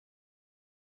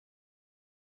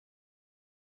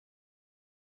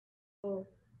dijo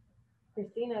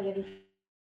Cristina del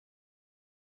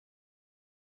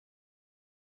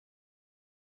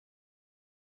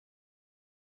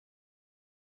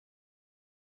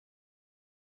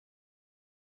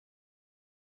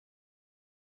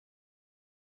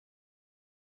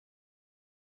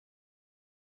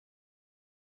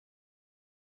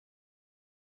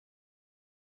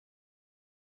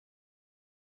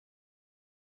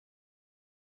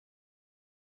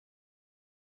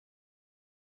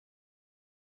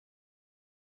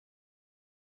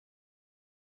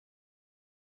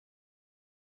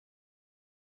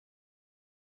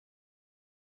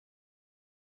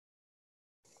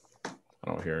I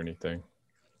don't hear anything.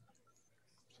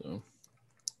 So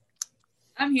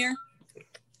I'm here.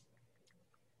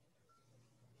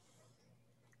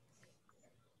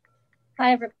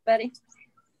 Hi, everybody.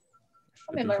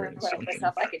 should Let be me hearing learn this something.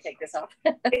 up. I could take this off.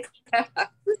 Hi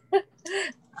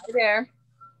there.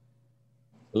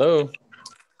 Hello.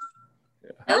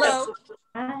 Hello.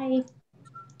 Hi.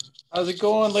 How's it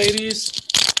going, ladies?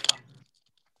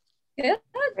 Good.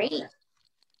 Great.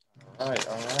 All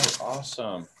right,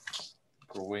 awesome.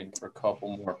 We're waiting for a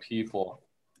couple more people.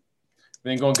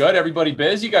 Everything going good? Everybody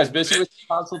busy? You guys busy with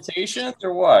consultations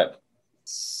or what?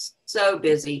 So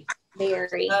busy.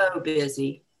 Very. So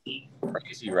busy.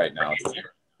 Crazy right now.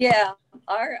 Yeah,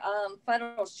 our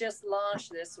funnels just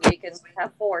launched this week, and we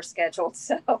have 4 scheduled.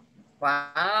 So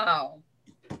Wow.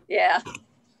 yeah,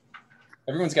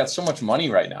 Everyone's got so much money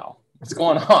right now. What's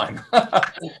going on?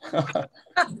 I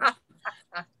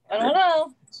don't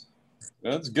know.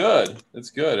 That's good.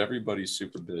 That's good. Everybody's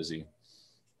super busy.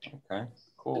 Okay,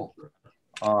 cool.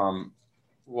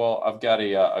 Well, I've got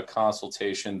a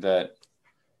consultation that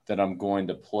I'm going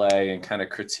to play and kind of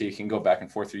critique and go back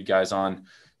and forth with you guys on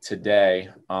today.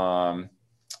 And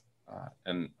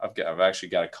I've actually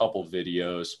got a couple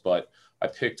videos, but I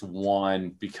picked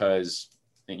one because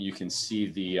I think you can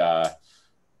see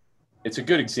it's a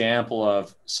good example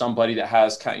of somebody that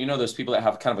has kind of, those people that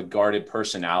have kind of a guarded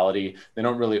personality. They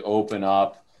don't really open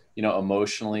up,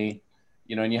 emotionally,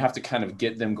 and you have to kind of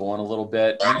get them going a little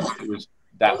bit. It was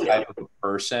that type of a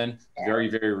person, very,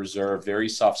 very reserved, very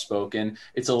soft-spoken.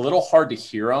 It's a little hard to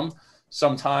hear them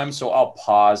sometimes, so I'll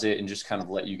pause it and just kind of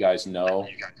let you guys know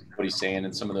what he's saying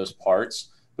in some of those parts.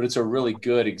 But it's a really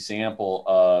good example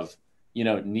of,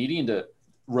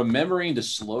 remembering to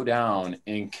slow down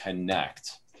and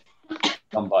connect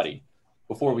somebody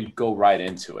before we go right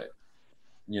into it.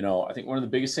 I think one of the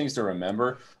biggest things to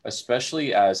remember,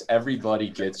 especially as everybody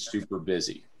gets super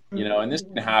busy, and this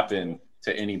can happen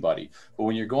to anybody, but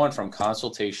when you're going from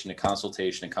consultation to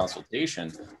consultation to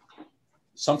consultation,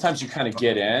 sometimes you kind of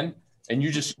get in and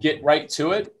you just get right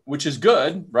to it, which is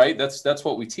good, right? That's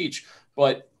what we teach.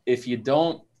 But if you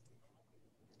don't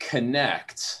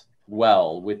connect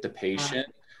well with the patient,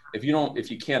 if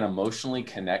you can't emotionally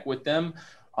connect with them,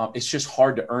 it's just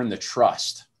hard to earn the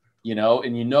trust, and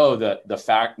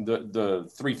the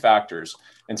 3 factors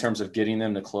in terms of getting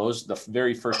them to close. The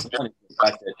very first one is the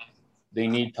fact that they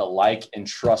need to like and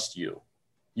trust you.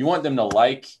 You want them to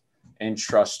like and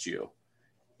trust you.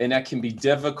 And that can be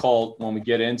difficult when we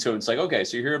get into it. It's like, okay,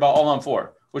 so you hear about all on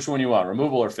 4. Which one you want,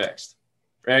 removal or fixed?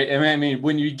 Right? And I mean,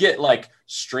 when you get like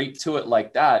straight to it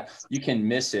like that, you can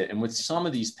miss it. And with some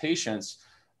of these patients,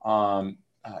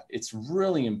 it's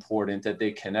really important that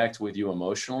they connect with you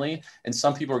emotionally. And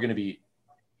some people are going to be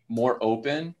more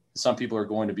open. Some people are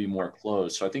going to be more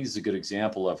closed. So I think this is a good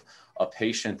example of a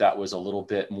patient that was a little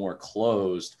bit more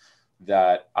closed,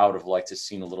 that I would have liked to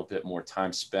seen a little bit more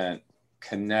time spent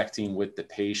connecting with the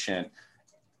patient,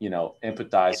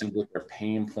 empathizing with their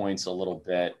pain points a little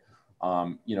bit,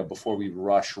 before we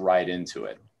rush right into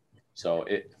it. So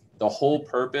the whole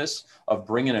purpose of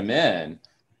bringing them in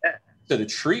to the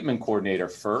treatment coordinator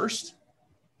first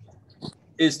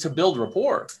is to build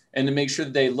rapport and to make sure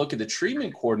that they look at the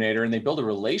treatment coordinator and they build a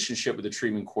relationship with the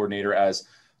treatment coordinator as,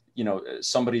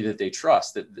 somebody that they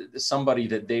trust, that somebody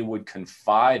that they would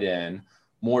confide in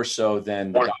more so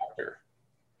than the doctor.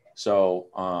 So,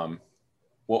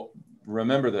 well,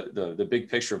 remember the big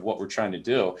picture of what we're trying to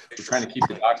do. We're trying to keep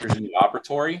the doctors in the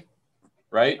operatory,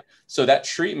 right? So that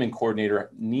treatment coordinator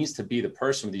needs to be the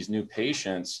person with these new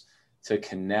patients to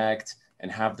connect and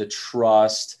have the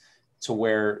trust to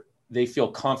where they feel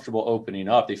comfortable opening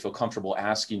up. They feel comfortable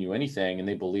asking you anything, and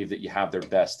they believe that you have their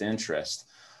best interest.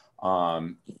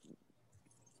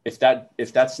 If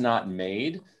that's not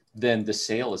made, then the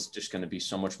sale is just going to be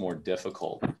so much more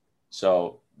difficult.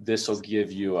 So this will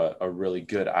give you a really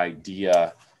good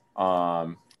idea,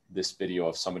 this video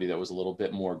of somebody that was a little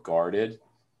bit more guarded.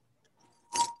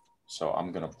 So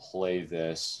I'm going to play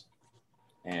this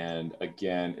And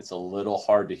again, it's a little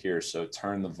hard to hear, so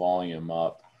turn the volume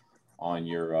up on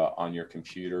your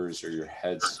computers or your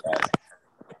headset,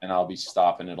 and I'll be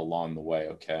stopping it along the way,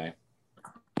 okay?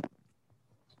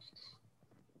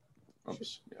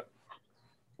 Oops, yep.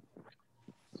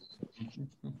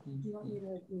 You want me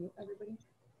to mute everybody?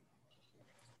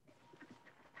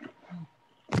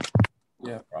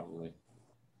 Yeah, probably.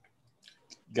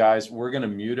 Guys, we're going to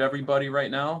mute everybody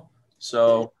right now.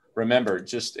 So remember,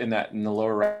 just in the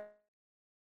lower right.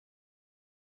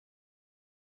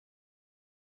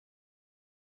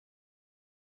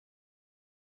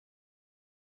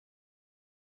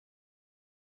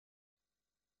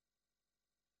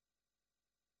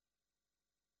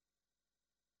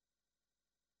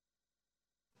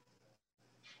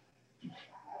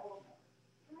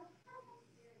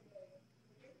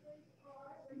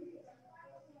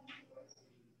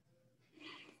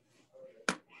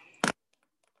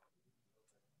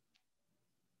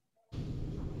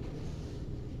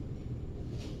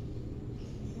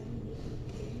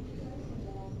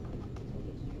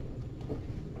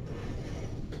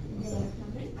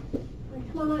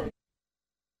 Come on.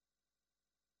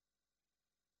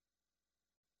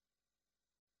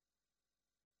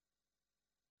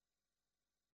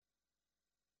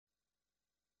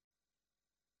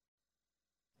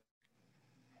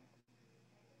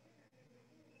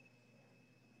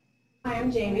 Hi,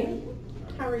 I'm Jamie.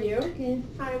 How are you? Good.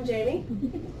 Hi, I'm Jamie.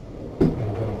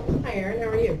 Hi, Aaron. How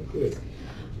are you? Good.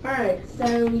 All right.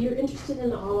 So you're interested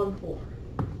in the all-on-4.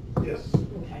 Yes.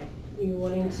 Okay. You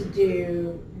wanting to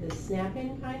do the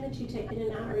snap-in kind that you take in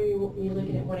and out, or you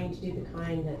looking at wanting to do the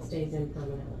kind that stays in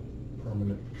permanently?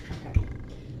 Permanent. Okay.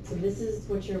 So this is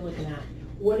what you're looking at.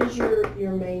 What is your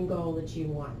main goal that you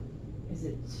want? Is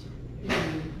it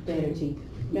Better teeth.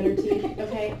 better teeth?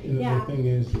 Okay. And Yeah. the thing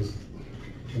is,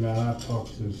 and I've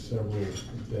talked to several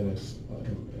dentists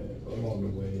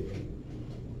along the way.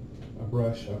 I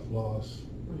brush, I floss,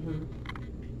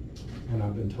 Mm-hmm. and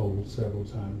I've been told several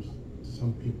times,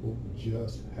 some people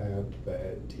just have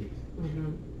bad teeth.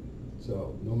 Mm-hmm.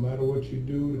 So no matter what you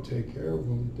do to take care of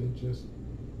them,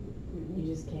 You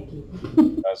just can't keep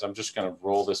them. Guys, I'm just going to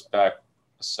roll this back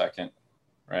a second,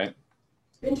 right?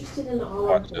 Interested in the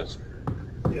Watch all-on-4. this.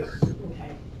 Yes.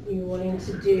 Okay. You wanting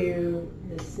to do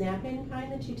the snap-in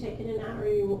kind that you take in and out, or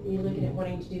you looking at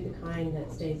wanting to do the kind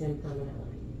that stays in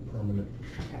permanently? Permanent.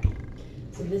 Okay.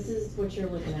 So this is what you're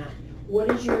looking at. What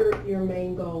is your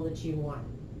main goal that you want?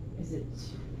 Is it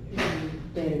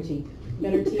Better teeth.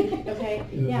 better teeth? Okay.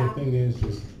 And Yeah. the thing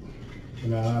is,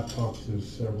 and I've talked to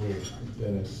several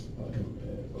dentists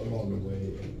along the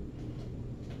way.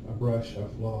 I brush, I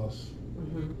floss,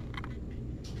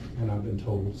 Mm-hmm. and I've been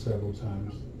told several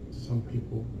times, some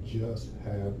people just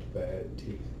have bad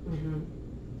teeth. Mm-hmm.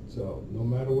 So no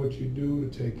matter what you do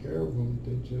to take care of them,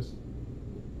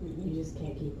 You just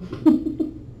can't keep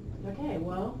them. Okay,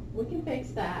 well, we can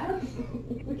fix that.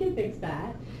 We can fix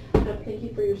that. Thank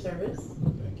you for your service.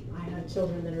 thank you. I have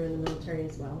children that are in the military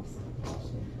as well, so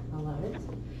Awesome. I love it.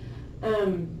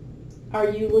 Are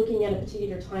you looking at a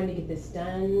particular time to get this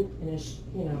done in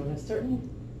a certain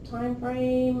time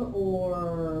frame,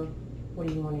 or what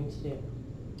are you wanting to do?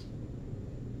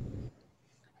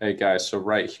 Hey guys, so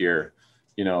right here,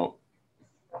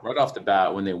 right off the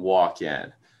bat when they walk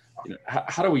in,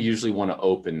 how do we usually want to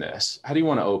open this? How do you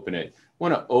want to open it? You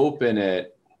want to open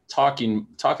it talking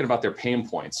about their pain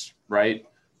points, right?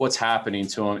 What's happening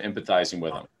to them, empathizing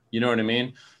with them. You know what I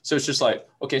mean? So it's just like,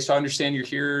 okay, so I understand you're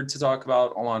here to talk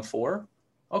about all-on-4.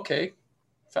 Okay,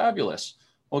 fabulous.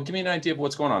 Well, give me an idea of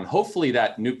what's going on. Hopefully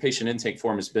that new patient intake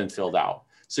form has been filled out,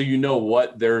 so you know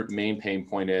what their main pain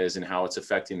point is and how it's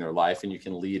affecting their life, and you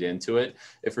can lead into it.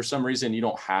 If for some reason you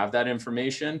don't have that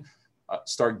information,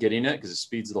 start getting it, because it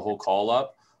speeds the whole call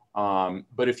up.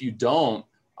 But if you don't,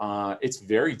 it's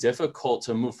very difficult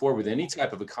to move forward with any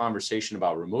type of a conversation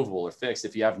about removable or fixed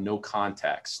if you have no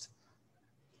context.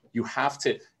 You have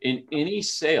to, in any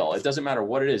sale, it doesn't matter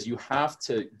what it is, you have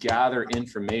to gather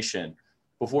information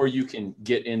before you can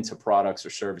get into products or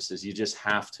services. You just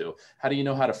have to. How do you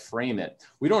know how to frame it?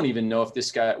 We don't even know if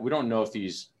we don't know if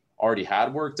he's already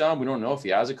had work done. We don't know if he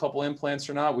has a couple implants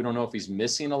or not. We don't know if he's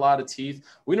missing a lot of teeth.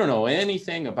 We don't know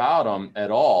anything about him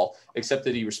at all, except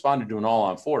that he responded to an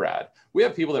all-on-4 ad. We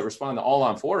have people that respond to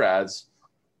all-on-4 ads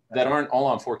that aren't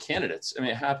all-on-4 candidates. I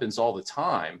mean, it happens all the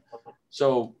time.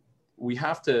 So we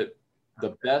have to,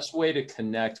 the best way to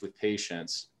connect with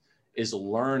patients is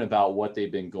learn about what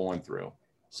they've been going through.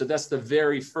 So that's the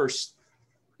very first.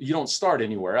 You don't start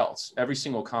anywhere else. Every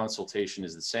single consultation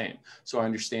is the same. So I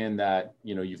understand that,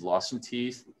 you've lost some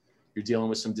teeth, you're dealing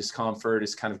with some discomfort.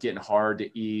 It's kind of getting hard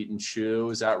to eat and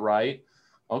chew. Is that right?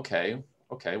 Okay.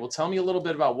 Okay, well, tell me a little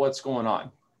bit about what's going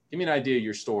on. Give me an idea of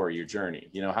your story, your journey,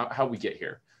 you know, how we get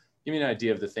here. Give me an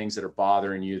idea of the things that are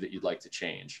bothering you that you'd like to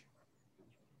change.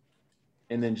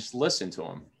 And then just listen to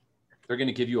them. They're going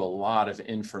to give you a lot of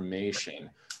information,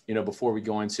 you know, before we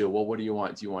go into, well, what do you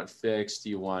want? Do you want fixed? Do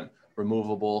you want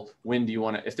removable? When do you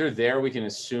want to, if they're there, we can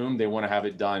assume they want to have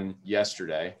it done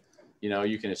yesterday. You know,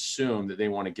 you can assume that they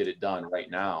want to get it done right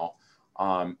now.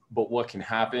 But what can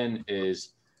happen is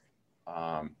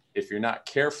if you're not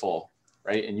careful,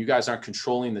 right, and you guys aren't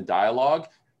controlling the dialogue,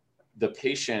 the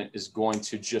patient is going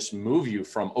to just move you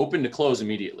from open to close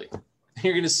immediately.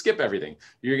 You're going to skip everything.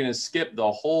 You're going to skip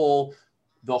the whole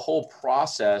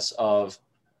process of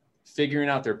figuring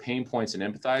out their pain points and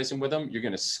empathizing with them. You're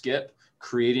going to skip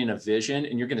creating a vision,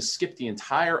 and you're going to skip the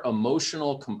entire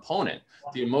emotional component.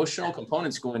 The emotional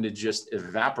component's going to just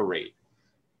evaporate,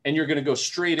 and you're going to go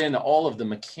straight into all of the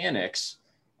mechanics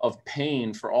of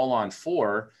pain for all on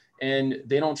four, and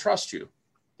they don't trust you.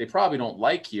 They probably don't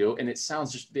like you, and it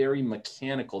sounds just very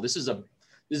mechanical. This is a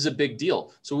big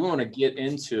deal. So we want to get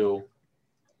into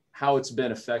how it's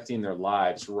been affecting their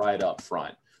lives right up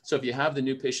front. So if you have the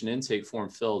new patient intake form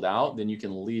filled out, then you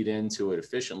can lead into it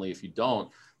efficiently. If you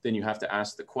don't, then you have to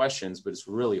ask the questions, but it's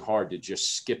really hard to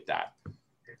just skip that.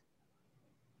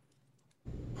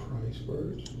 Price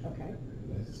first. Okay.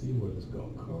 Let's see what it's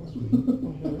gonna cost me,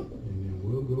 and then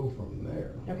we'll go from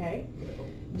there. Okay.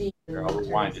 Here, I'll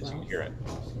rewind it so you can hear it.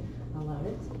 Awesome. I love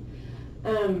it.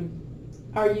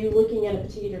 Are you looking at a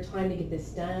particular time to get this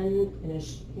done in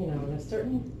a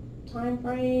certain time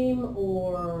frame,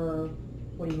 or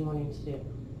what are you wanting to do?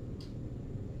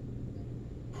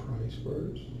 Price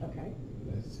first. Okay.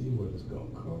 Let's see what it's gonna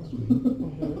cost me,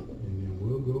 and then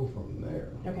we'll go from there.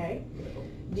 Okay.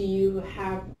 Do you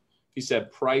have? He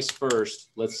said, price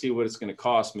first. Let's see what it's going to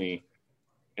cost me,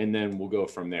 and then we'll go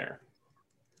from there.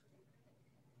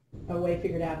 A way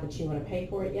figured out that you want to pay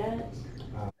for it yet?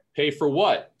 Pay for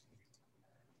what?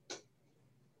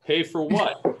 Pay for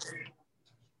what?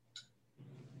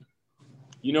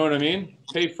 You know what I mean?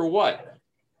 Pay for what?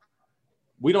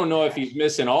 We don't know if he's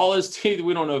missing all his teeth.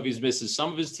 We don't know if he's missing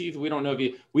some of his teeth. We don't know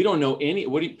we don't know any,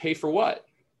 what do you pay for what?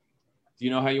 Do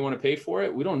you know how you want to pay for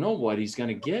it? We don't know what he's going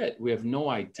to get. We have no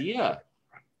idea,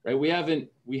 right? We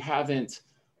haven't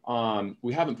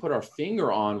put our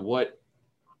finger on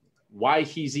why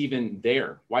he's even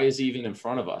there. Why is he even in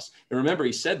front of us? And remember,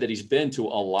 he said that he's been to a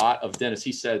lot of dentists.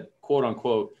 He said, quote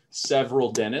unquote,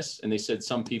 several dentists. And they said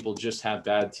some people just have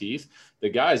bad teeth. The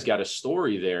guy's got a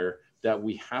story there that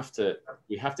we have to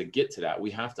get to that. We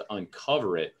have to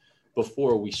uncover it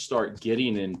before we start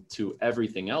getting into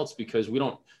everything else, because you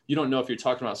don't know if you're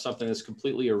talking about something that's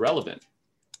completely irrelevant,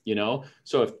 you know?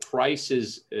 So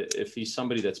if he's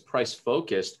somebody that's price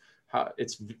focused, how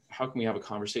can we have a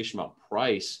conversation about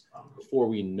price before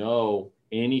we know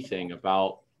anything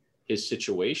about his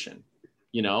situation?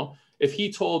 You know, if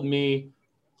he told me,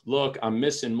 look, I'm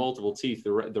missing multiple teeth,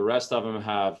 the rest of them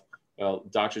have,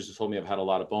 doctors have told me I've had a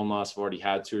lot of bone loss. I've already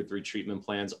had 2 or 3 treatment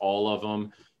plans, all of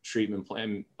them treatment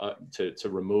plan to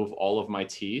remove all of my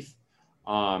teeth.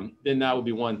 Then that would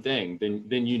be one thing.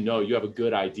 Then you have a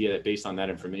good idea that based on that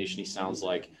information, he sounds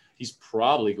like he's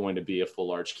probably going to be a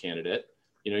full arch candidate.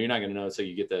 You know, you're not going to know until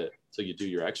you do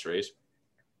your x-rays,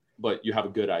 but you have a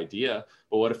good idea.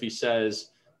 But what if he says,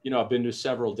 you know, I've been to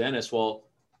several dentists. Well,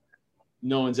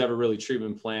 no one's ever really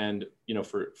treatment planned, you know,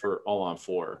 for all on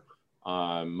four.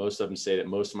 Most of them say that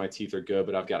most of my teeth are good,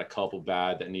 but I've got a couple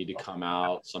bad that need to come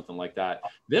out, something like that.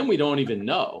 Then we don't even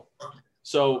know.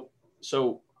 So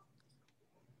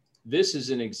this is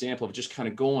an example of just kind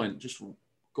of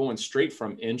going straight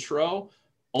from intro,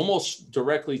 almost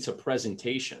directly to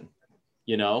presentation,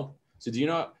 you know? So do you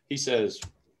know, he says,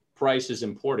 price is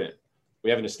important. We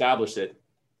haven't established it.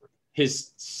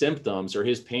 His symptoms or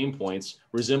his pain points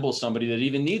resemble somebody that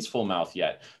even needs full mouth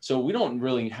yet. So we don't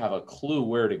really have a clue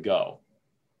where to go.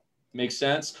 Make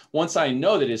sense? Once I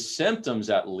know that his symptoms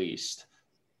at least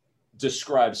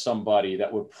describe somebody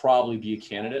that would probably be a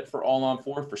candidate for all on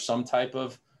four for some type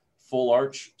of full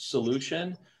arch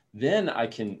solution, then I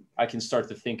can start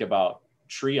to think about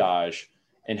triage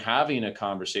and having a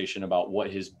conversation about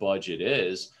what his budget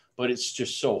is. But it's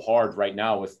just so hard right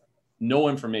now with no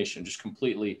information, just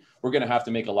completely. We're going to have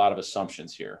to make a lot of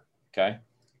assumptions here. Okay.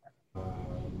 I'm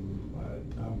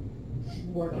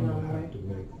Working on gonna it. have to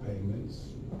make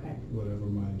payments. Okay. Whatever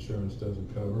my insurance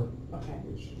doesn't cover. Okay.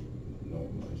 Which, no,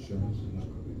 my insurance is not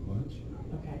going to be much.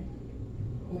 Okay.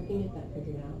 We can get that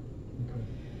figured out. Okay.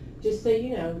 Just so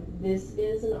you know, this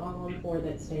is an all-on-four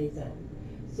that stays in.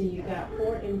 So you've got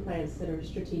 4 implants that are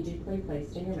strategically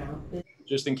placed in your mouth.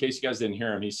 Just in case you guys didn't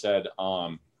hear him, he said,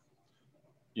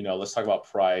 you know, let's talk about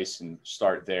price and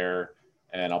start there.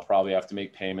 And I'll probably have to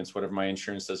make payments. Whatever my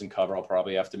insurance doesn't cover, I'll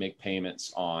probably have to make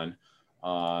payments on.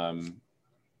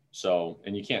 So,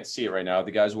 and you can't see it right now.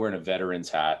 The guy's wearing a veteran's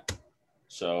hat.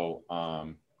 So,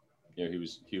 you know,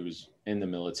 he was in the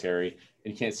military,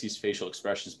 and you can't see his facial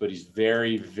expressions, but he's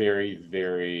very, very,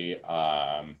 very,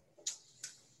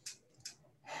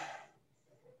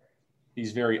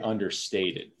 he's very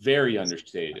understated,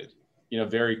 you know,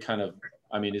 very kind of,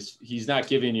 I mean, he's not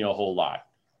giving you a whole lot.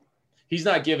 He's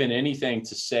not giving anything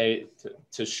to say,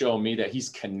 to show me that he's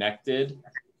connected,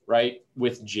 right,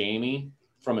 with Jamie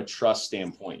from a trust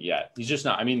standpoint yet. He's just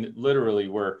not. I mean, literally,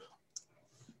 we're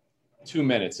 2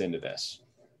 minutes into this,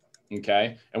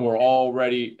 okay? And we're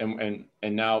already, and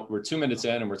now we're 2 minutes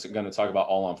in, and we're going to talk about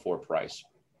all on 4 price.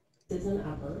 This is an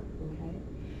upper, okay?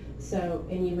 So,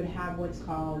 and you would have what's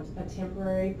called a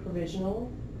temporary provisional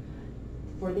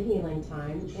for the healing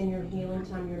time. In your healing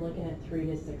time, you're looking at 3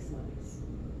 to 6 months.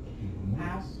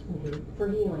 For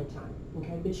healing time,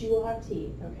 okay? But you will have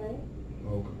teeth, okay?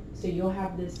 Okay. So you'll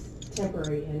have this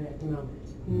temporary in at the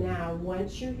moment. Now,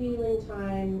 once your healing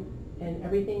time and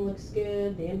everything looks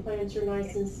good, the implants are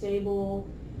nice and stable,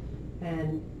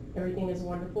 and everything is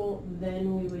wonderful,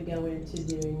 then we would go into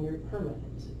doing your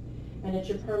permanent. And at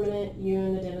your permanent, you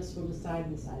and the dentist will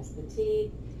decide the size of the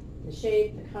teeth, the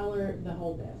shape, the color, the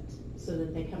whole bit, so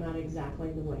that they come out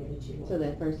exactly the way that you want. So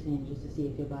that first thing, just to see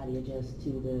if your body adjusts to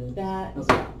the. That as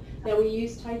Okay. well. Now, we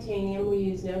use titanium, we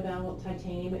use no-bell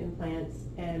titanium implants,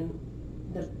 and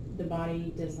the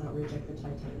body does not reject the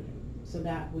titanium. So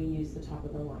that we use the top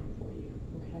of the line for you,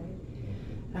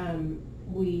 okay?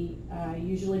 We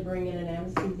usually bring in an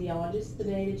anesthesiologist the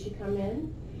day that you come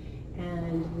in,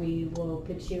 and we will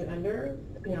put you under,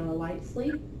 you know, a light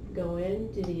sleep, go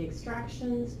in, do the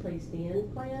extractions, place the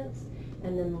implants,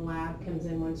 and then the lab comes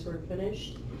in once we're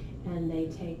finished, and they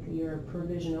take your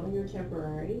provisional, your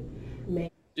temporary.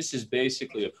 This is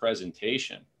basically a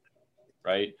presentation,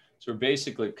 right? So we're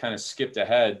basically kind of skipped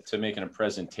ahead to making a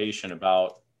presentation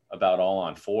about all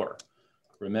on 4.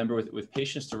 Remember, with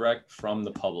Patients Direct from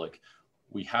the public,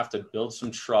 we have to build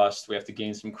some trust. We have to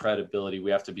gain some credibility.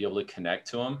 We have to be able to connect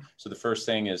to them. So the first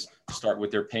thing is start with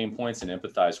their pain points and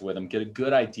empathize with them. Get a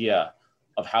good idea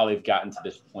of how they've gotten to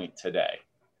this point today.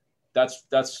 That's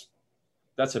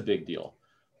a big deal.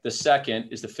 The second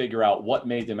is to figure out what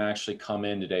made them actually come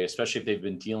in today, especially if they've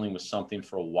been dealing with something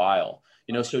for a while.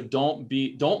 You know, so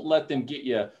don't let them get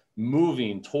you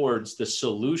moving towards the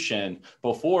solution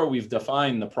before we've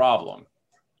defined the problem.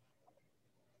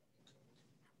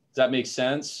 Does that make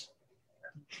sense?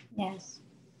 Yes.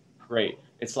 Great.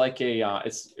 It's like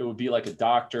it would be like a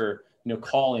doctor, you know,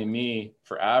 calling me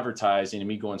for advertising and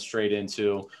me going straight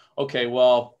into, okay,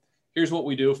 well, here's what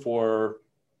we do for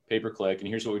pay-per-click, and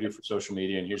here's what we do for social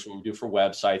media, and here's what we do for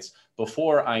websites,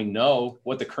 before I know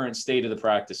what the current state of the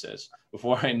practice is,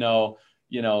 before I know,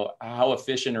 you know, how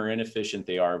efficient or inefficient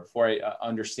they are, before I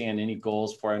understand any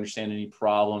goals, before I understand any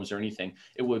problems or anything.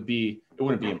 It wouldn't be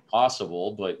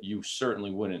impossible, but you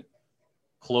certainly wouldn't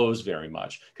close very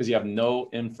much because you have no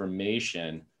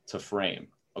information to frame.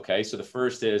 Okay, so the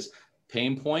first is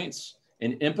pain points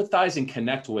and empathize and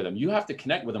connect with them. You have to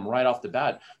connect with them right off the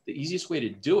bat. The easiest way to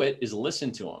do it is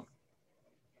listen to them.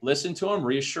 Listen to them,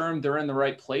 reassure them they're in the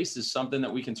right place is something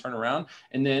that we can turn around,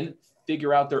 and then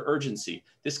figure out their urgency.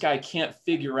 This guy can't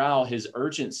figure out his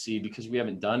urgency because we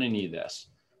haven't done any of this.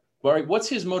 Well, what's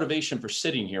his motivation for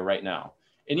sitting here right now?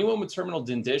 Anyone with terminal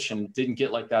dentition didn't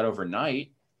get like that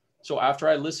overnight. So after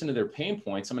I listen to their pain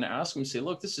points, I'm going to ask them, say,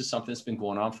 look, this is something that's been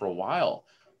going on for a while.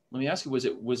 Let me ask you,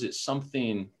 was it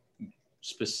something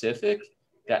specific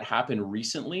that happened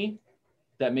recently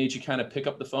that made you kind of pick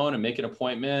up the phone and make an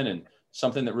appointment, and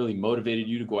something that really motivated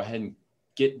you to go ahead and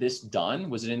get this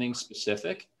done? Was it anything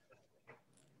specific?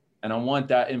 And I want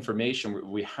that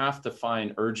information. We have to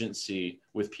find urgency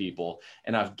with people.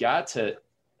 And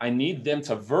I need them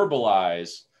to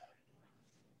verbalize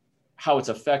how it's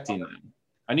affecting them.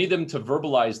 I need them to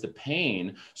verbalize the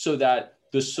pain so that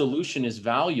the solution is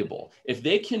valuable. If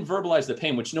they can verbalize the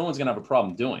pain, which no one's gonna have a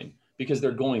problem doing because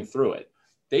they're going through it,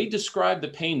 they describe the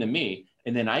pain to me,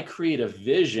 and then I create a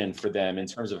vision for them in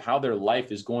terms of how their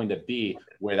life is going to be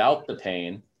without the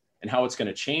pain and how it's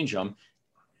gonna change them.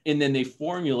 And then they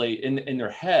formulate in their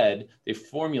head, they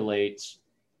formulate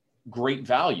great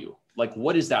value. Like,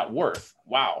 what is that worth?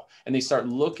 Wow. And they start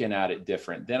looking at it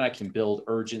different. Then I can build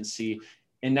urgency.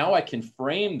 And now I can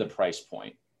frame the price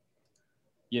point.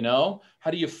 You know,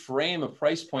 how do you frame a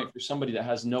price point for somebody that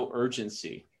has no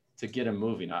urgency to get them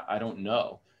moving? I don't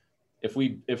know. If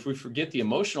we forget the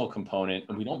emotional component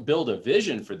and we don't build a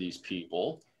vision for these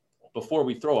people, before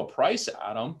we throw a price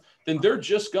at them, then they're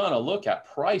just going to look at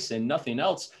price and nothing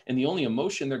else. And the only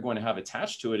emotion they're going to have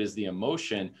attached to it is the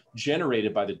emotion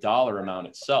generated by the dollar amount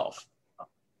itself,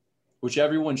 which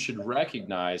everyone should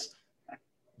recognize.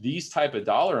 These type of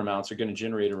dollar amounts are going to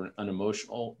generate an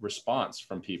emotional response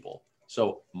from people.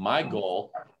 So my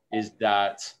goal is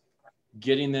that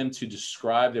getting them to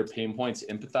describe their pain points,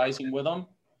 empathizing with them,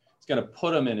 it's going to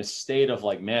put them in a state of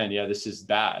like, man, yeah, this is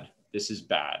bad. This is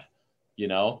bad, you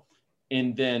know?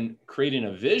 And then creating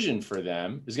a vision for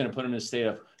them is going to put them in a state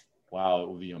of, wow, it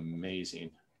will be amazing.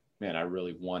 Man, I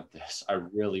really want this. I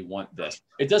really want this.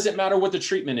 It doesn't matter what the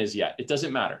treatment is yet. It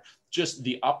doesn't matter. Just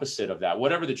the opposite of that.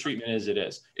 Whatever the treatment is, it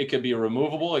is. It could be a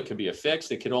removable. It could be a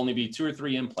fixed. It could only be 2 or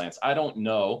 3 implants. I don't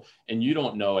know. And you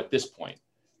don't know at this point,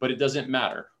 but it doesn't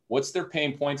matter. What's their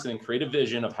pain points, and then create a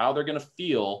vision of how they're going to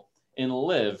feel and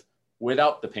live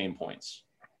without the pain points.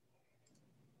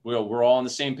 We're all on the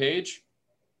same page.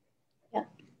 Yeah.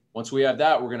 Once we have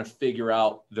that, we're going to figure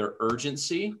out their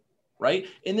urgency, right?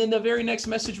 And then the very next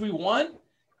message we want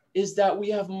is that we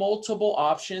have multiple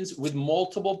options with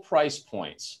multiple price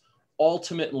points.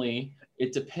 Ultimately,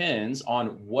 it depends on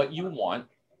what you want,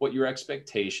 what your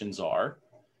expectations are,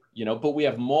 you know, but we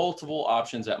have multiple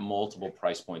options at multiple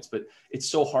price points. But it's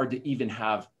so hard to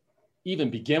even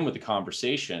begin with the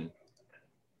conversation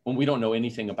when we don't know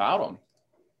anything about him.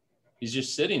 He's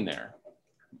just sitting there.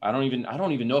 I don't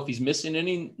even know if he's missing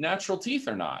any natural teeth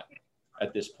or not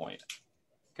at this point.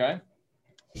 Okay.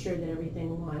 Sure that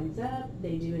everything lines up.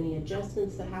 They do any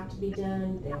adjustments that have to be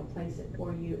done. They'll place it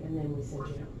for you, and then we send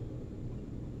you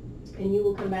out. And you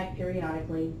will come back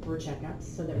periodically for checkups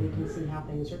so that we can see how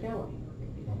things are going.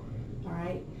 All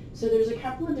right. So there's a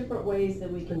couple of different ways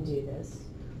that we can do this.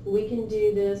 We can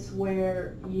do this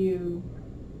where you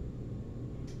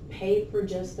pay for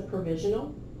just the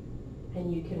provisional,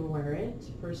 and you can wear it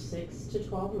for 6 to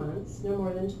 12 months, no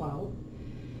more than 12.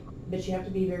 But you have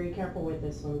to be very careful with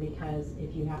this one, because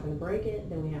if you happen to break it,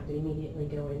 then we have to immediately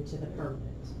go into the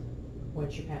permanent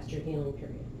once you're past your healing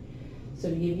period. So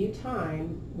to give you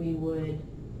time,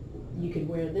 you could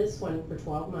wear this one for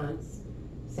 12 months,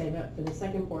 save up for the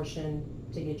second portion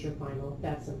to get your final.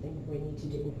 That's something that we need to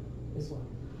do now as well.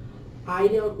 I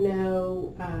don't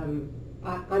know,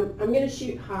 I'm going to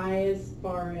shoot high as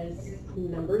far as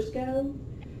numbers go,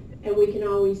 and we can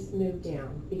always move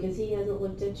down, because he hasn't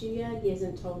looked at you yet. He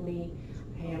hasn't told me,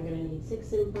 hey, I'm going to need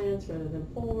 6 implants rather than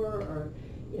 4, or,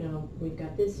 you know, we've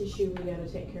got this issue we got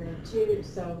to take care of too.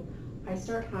 So I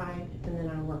start high, and then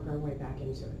I work our way back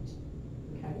into it.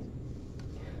 Okay.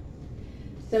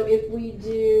 So if we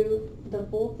do the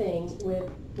full thing with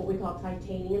what we call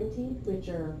titanium teeth, which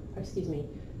are,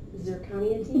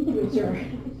 zirconia teeth, which are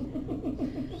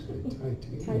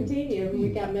titanium,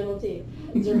 we've got metal teeth.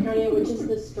 Zirconia, which is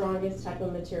the strongest type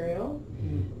of material,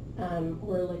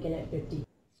 we're looking at 50.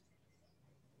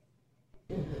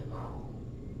 No,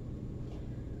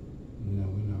 we're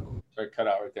not going. Sorry, cut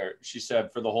out right there. She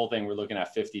said for the whole thing, we're looking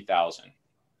at 50,000.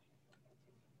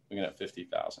 Looking at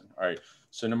 50,000. All right.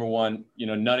 So number one, you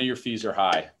know, none of your fees are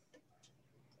high.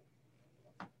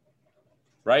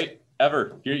 Right?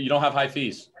 Ever. You don't have high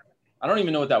fees. I don't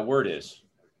even know what that word is.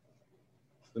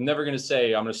 I'm never going to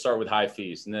say I'm going to start with high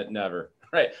fees. Never.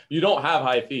 Right? You don't have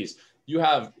high fees.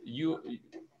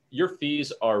 Your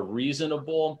fees are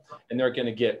reasonable, and they're going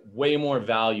to get way more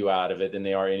value out of it than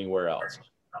they are anywhere else.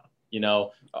 You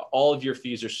know, all of your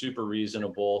fees are super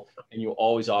reasonable, and you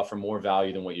always offer more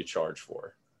value than what you charge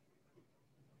for.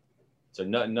 So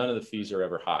none of the fees are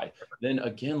ever high. Then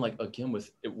again, when we're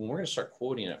going to start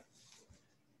quoting it,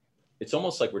 it's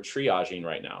almost like we're triaging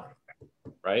right now,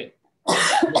 right?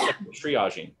 Like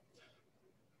triaging.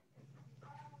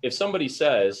 If somebody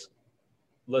says,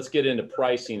 let's get into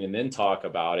pricing and then talk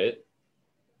about it,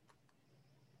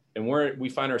 and we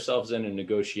find ourselves in a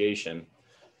negotiation,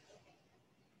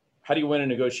 how do you win a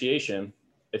negotiation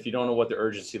if you don't know what the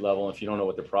urgency level and if you don't know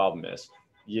what the problem is?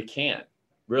 You can't.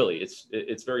 Really,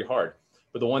 it's very hard.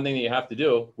 But the one thing that you have to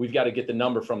do, we've got to get the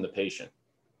number from the patient.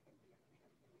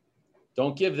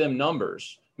 Don't give them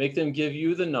numbers. Make them give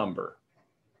you the number.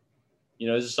 You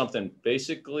know, this is something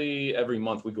basically every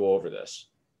month we go over this,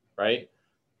 right?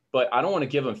 But I don't want to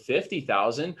give him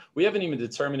 50,000. We haven't even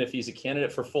determined if he's a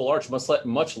candidate for full arch,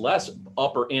 much less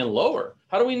upper and lower.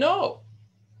 How do we know?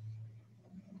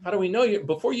 How do we know?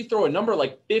 Before you throw a number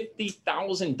like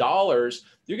 $50,000,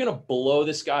 you're going to blow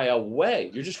this guy away.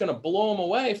 You're just going to blow him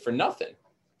away for nothing,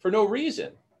 for no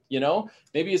reason. You know,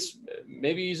 maybe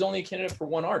he's only a candidate for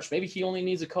 1 arch. Maybe he only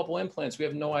needs a couple implants. We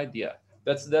have no idea.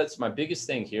 That's my biggest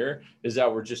thing here, is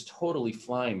that we're just totally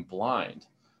flying blind.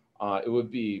 It would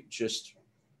be just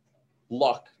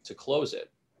luck to close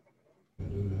it.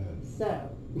 So,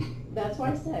 that's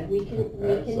why I said we can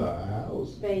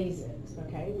phase it,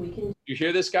 okay? We can. You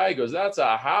hear this guy? He goes, that's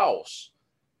a house.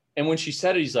 And when she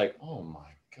said it, he's like, oh my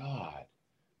God.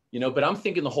 You know, but I'm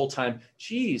thinking the whole time,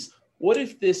 geez, what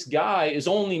if this guy is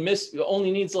only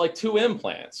needs like 2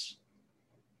 implants?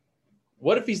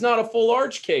 What if he's not a full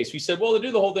arch case? We said, well, to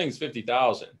do the whole thing is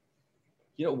 $50,000.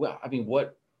 You know, well, I mean,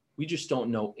 we just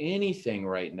don't know anything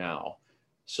right now.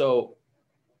 So,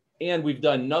 and we've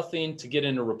done nothing to get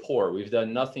into rapport. We've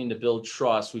done nothing to build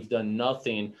trust. We've done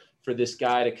nothing for this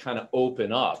guy to kind of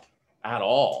open up at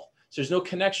all. So there's no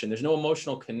connection. There's no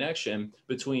emotional connection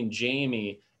between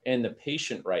Jamie and the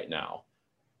patient right now.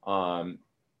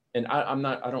 And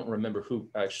I don't remember who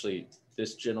actually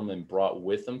this gentleman brought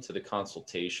with him to the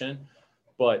consultation,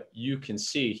 but you can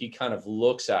see he kind of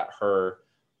looks at her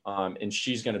and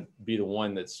she's going to be the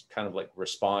one that's kind of like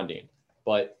responding.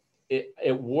 But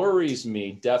it worries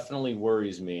me, definitely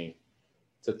worries me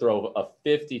to throw a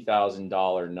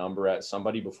 $50,000 number at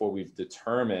somebody before we've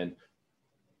determined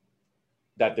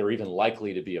that they're even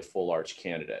likely to be a full arch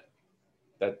candidate.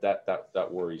 That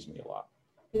worries me a lot.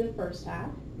 The first half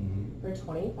for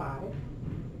 25,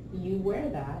 you wear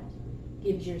that,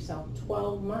 gives yourself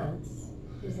 12 months,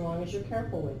 as long as you're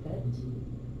careful with it.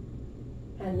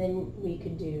 And then we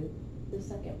could do the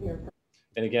second year.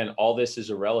 And again, all this is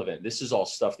irrelevant. This is all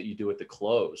stuff that you do at the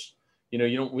close. You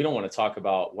know, we don't want to talk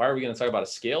about, why are we going to talk about a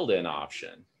scaled in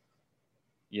option?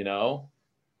 You know,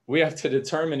 we have to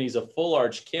determine he's a full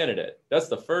arch candidate. That's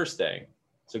the first thing.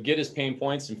 So get his pain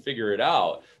points and figure it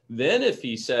out. Then if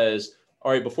he says,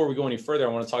 all right, before we go any further,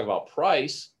 I want to talk about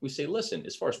price. We say, listen,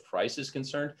 as far as price is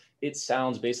concerned, it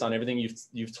sounds, based on everything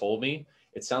you've told me,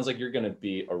 it sounds like you're going to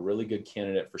be a really good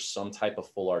candidate for some type of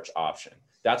full arch option.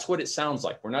 That's what it sounds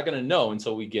like. We're not going to know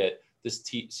until we get this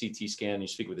CT scan and you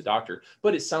speak with the doctor,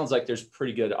 but it sounds like there's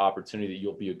pretty good opportunity that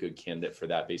you'll be a good candidate for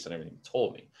that based on everything you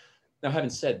told me. Now,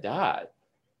 having said that,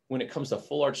 when it comes to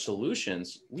full arch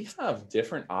solutions, we have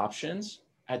different options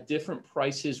at different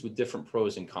prices with different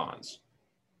pros and cons,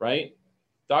 right?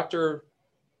 Dr.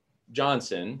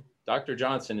 Johnson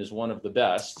is one of the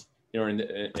best, you know, in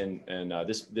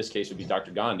this case would be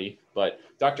Dr. Gandhi, but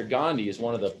Dr. Gandhi is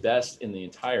one of the best in the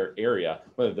entire area,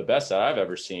 one of the best that I've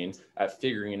ever seen at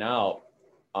figuring out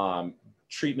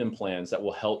treatment plans that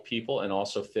will help people and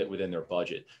also fit within their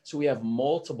budget. So we have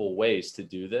multiple ways to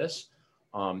do this,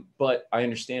 but I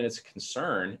understand it's a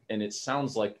concern, and it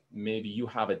sounds like maybe you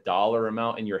have a dollar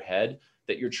amount in your head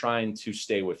that you're trying to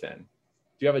stay within.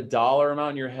 Do you have a dollar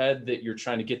amount in your head that you're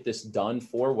trying to get this done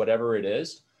for, whatever it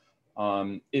is?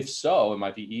 If so, it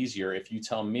might be easier if you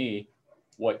tell me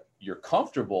what you're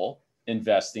comfortable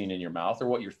investing in your mouth or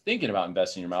what you're thinking about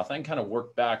investing in your mouth. I can kind of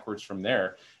work backwards from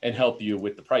there and help you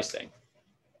with the price thing.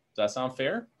 Does that sound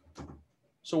fair?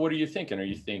 So what are you thinking? Are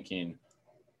you thinking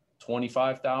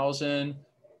 25,000?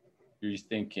 Are you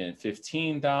thinking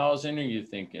 15,000? Are you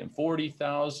thinking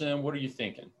 40,000? What are you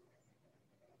thinking?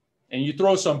 And you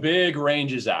throw some big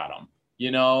ranges at them,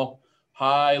 you know,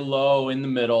 high, low, in the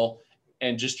middle,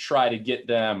 and just try to get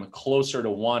them closer to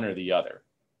one or the other.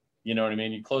 You know what I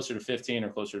mean? You're closer to 15 or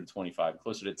closer to 25,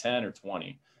 closer to 10 or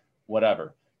 20,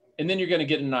 whatever. And then you're going to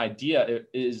get an idea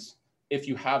is if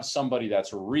you have somebody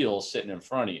that's real sitting in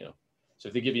front of you. So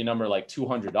if they give you a number like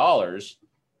 $200,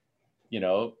 you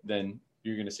know, then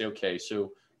you're going to say, okay,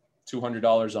 so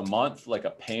 $200 a month, like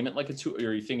a payment, like or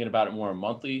are you thinking about it more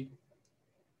monthly?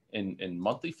 In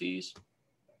monthly fees,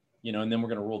 you know, and then we're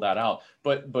going to rule that out,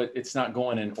 but it's not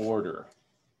going in order.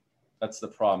 That's the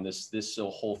problem. This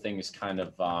whole thing is kind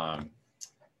of,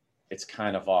 it's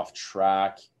kind of off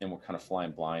track, and we're kind of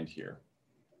flying blind here.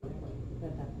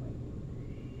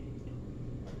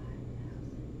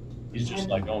 He's just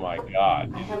like, oh my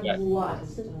God. I have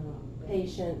lots of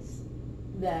patients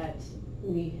that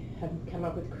we have come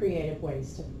up with creative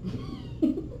ways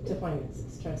to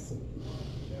finance. Trust me.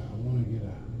 Yeah, I want to get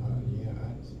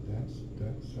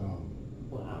that's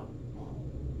Wow.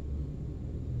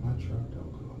 my truck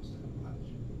don't cost that much.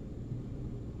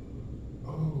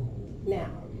 Oh. Now,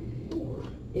 my Lord.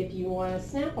 if you want to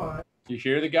snap on. You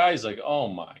hear the guy? He's like, oh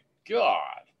my God.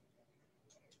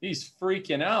 He's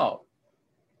freaking out.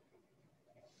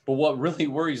 But what really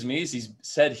worries me is he's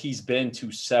said he's been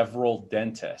to several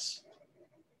dentists,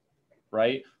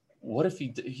 right? What if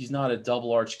he's not a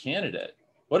double arch candidate?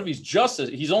 What if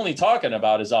he's only talking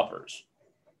about his uppers?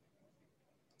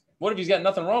 What if he's got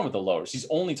nothing wrong with the lowers? He's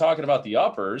only talking about the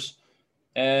uppers,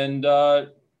 and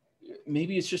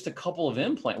maybe it's just a couple of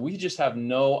implants. We just have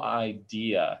no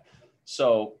idea.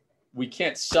 So we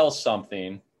can't sell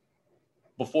something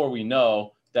before we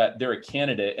know that they're a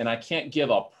candidate, and I can't give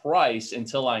a price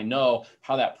until I know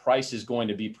how that price is going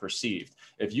to be perceived.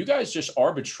 If you guys just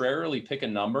arbitrarily pick a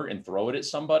number and throw it at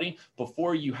somebody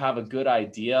before you have a good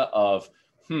idea of,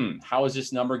 how is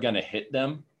this number going to hit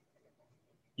them?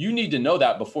 You need to know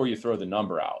that before you throw the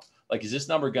number out. Like, is this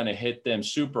number going to hit them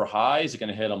super high? Is it going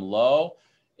to hit them low?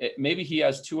 Maybe he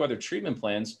has 2 other treatment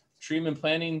plans, treatment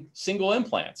planning single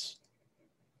implants.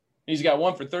 He's got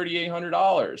one for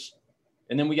 $3,800.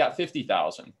 And then we got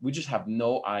 50,000. We just have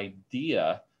no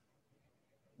idea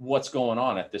what's going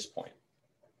on at this point.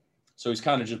 So he's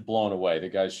kind of just blown away. The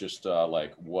guy's just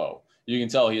like, whoa. You can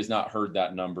tell he has not heard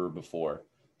that number before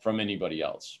from anybody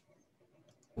else.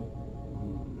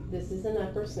 This is an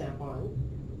upper snap-on,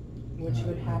 which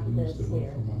would have this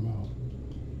here.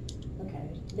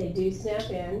 Okay, they do snap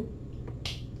in,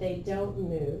 they don't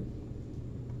move,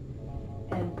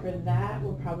 and for that,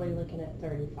 we're probably looking at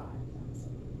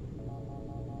 35,000.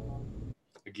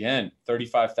 Again,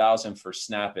 35,000 for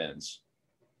snap-ins.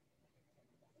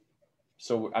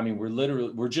 So, I mean,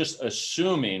 we're just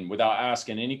assuming without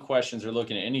asking any questions or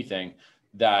looking at anything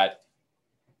that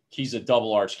he's a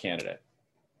double arch candidate.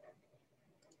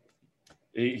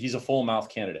 He's a full mouth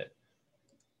candidate.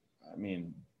 I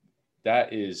mean,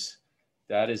 that is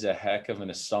a heck of an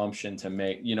assumption to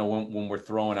make, you know, when we're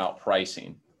throwing out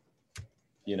pricing,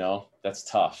 you know, that's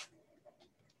tough.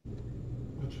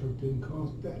 My truck didn't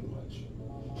cost that much.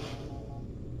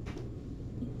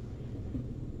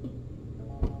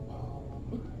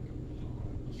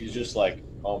 He's just like,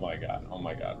 oh my God,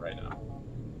 right now.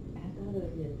 I thought it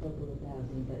would be a couple of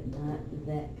thousand, but not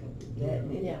that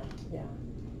many. Yeah.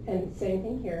 And same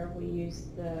thing here, we use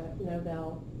the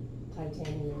Nobel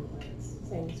titanium implants,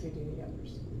 same as we do the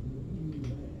others.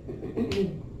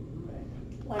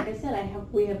 Like I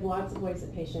said, we have lots of ways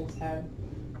that patients have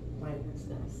minus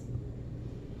this.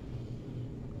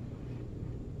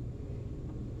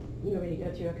 You want me to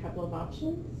go through a couple of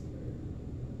options?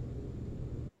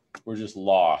 We're just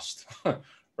lost,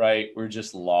 right? We're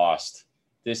just lost.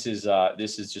 This is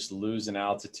just losing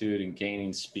altitude and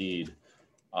gaining speed,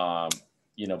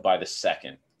 you know, by the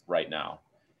second right now.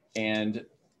 And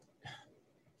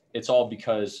it's all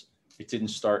because it didn't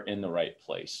start in the right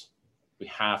place. We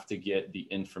have to get the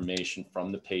information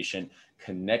from the patient,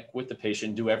 connect with the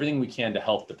patient, do everything we can to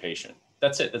help the patient.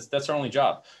 That's it. That's our only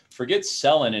job. Forget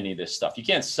selling any of this stuff. You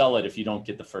can't sell it if you don't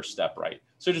get the first step right.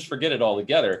 So just forget it all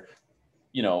together.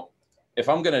 You know, if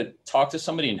I'm going to talk to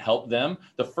somebody and help them,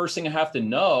 the first thing I have to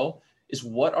know is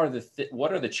what are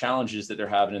the challenges that they're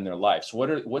having in their lives?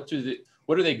 What are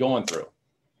they going through?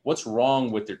 What's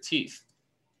wrong with their teeth?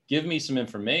 Give me some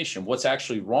information. What's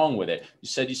actually wrong with it? You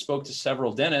said you spoke to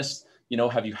several dentists. You know,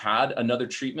 have you had another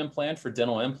treatment plan for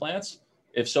dental implants?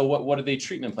 If so, what are they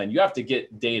treatment plan? You have to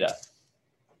get data.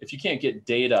 If you can't get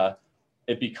data,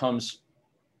 it becomes,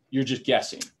 you're just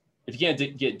guessing. If you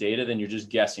can't get data, then you're just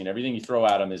guessing. Everything you throw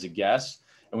at them is a guess.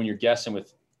 And when you're guessing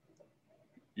with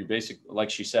your basic, like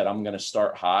she said, I'm going to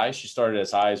start high. She started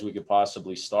as high as we could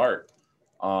possibly start,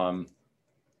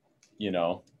 you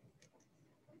know,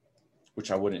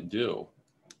 which I wouldn't do.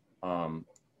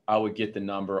 I would get the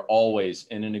number always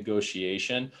in a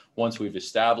negotiation. Once we've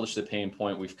established the pain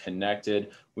point, we've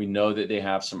connected, we know that they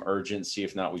have some urgency.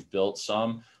 If not, we've built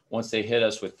some. Once they hit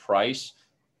us with price,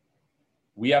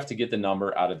 we have to get the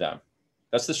number out of them.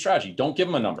 That's the strategy. Don't give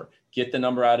them a number. Get the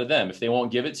number out of them. If they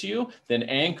won't give it to you, then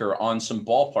anchor on some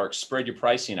ballpark, spread your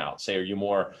pricing out. Say, are you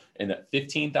more in the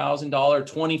 $15,000,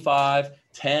 $25,000,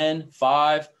 $10,000,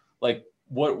 $5,000? Like,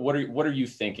 what are you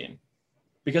thinking?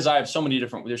 Because there's so many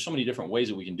different ways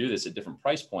that we can do this at different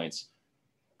price points.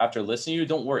 After listening to you,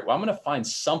 don't worry. Well, I'm going to find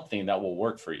something that will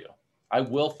work for you. I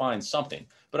will find something,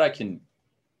 but I can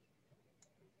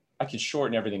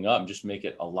shorten everything up and just make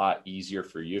it a lot easier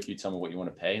for you if you tell me what you want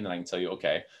to pay. And then I can tell you,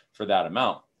 okay, for that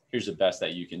amount, here's the best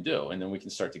that you can do. And then we can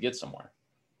start to get somewhere.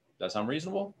 Does that sound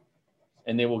reasonable?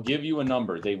 And they will give you a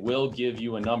number. They will give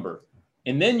you a number.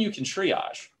 And then you can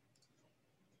triage,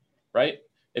 right?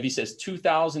 If he says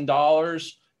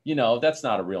 $2,000, you know, that's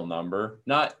not a real number.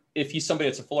 Not if he's somebody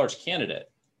that's a full arch candidate,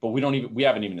 but we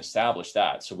haven't even established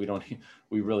that. So we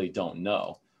really don't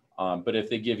know. But if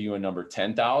they give you a number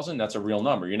 10,000, that's a real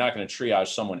number. You're not going to triage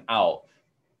someone out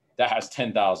that has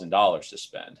 $10,000 to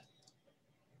spend.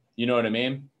 You know what I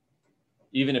mean?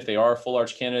 Even if they are a full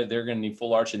arch candidate, they're going to need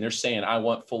full arch, and they're saying, I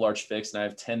want full arch fixed and I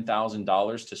have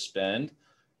 $10,000 to spend.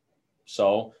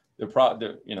 So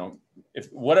you know,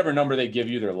 if whatever number they give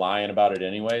you, they're lying about it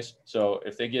anyways. So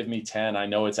if they give me 10, I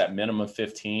know it's at minimum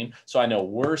 15. So I know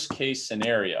worst case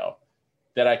scenario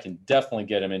that I can definitely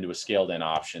get them into a scaled in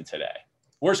option today.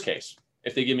 Worst case,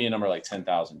 if they give me a number like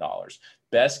 $10,000.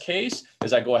 Best case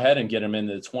is I go ahead and get them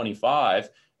into the 25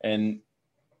 and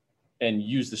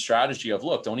use the strategy of,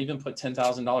 look, don't even put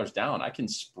 $10,000 down. I can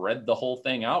spread the whole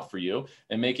thing out for you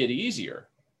and make it easier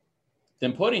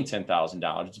than putting $10,000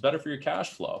 down. It's better for your cash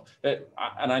flow.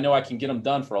 And I know I can get them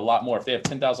done for a lot more. If they have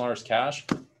 $10,000 cash,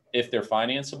 if they're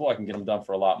financeable, I can get them done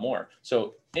for a lot more.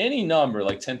 So any number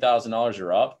like $10,000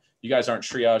 or up, you guys aren't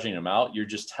triaging them out. You're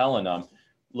just telling them,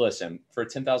 listen, for a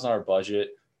 $10,000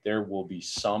 budget, there will be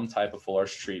some type of full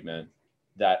arch treatment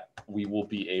that we will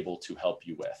be able to help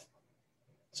you with.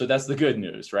 So that's the good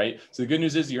news, right? So the good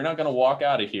news is you're not going to walk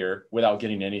out of here without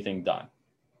getting anything done.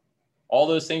 All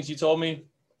those things you told me,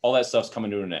 all that stuff's coming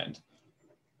to an end.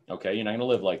 Okay, you're not going to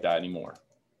live like that anymore.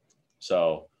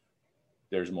 So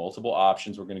there's multiple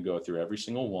options. We're going to go through every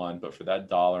single one, but for that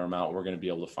dollar amount, we're going to be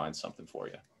able to find something for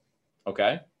you.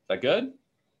 Okay, is that good?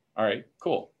 All right,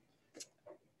 cool.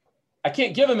 I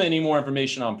can't give them any more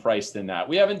information on price than that.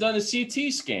 We haven't done a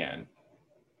CT scan.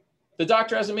 The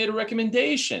doctor hasn't made a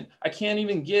recommendation. I can't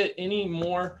even get any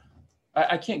more.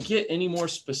 I can't get any more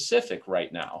specific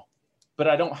right now, but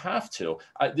I don't have to.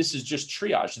 This is just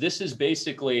triage. This is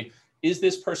basically, is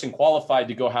this person qualified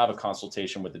to go have a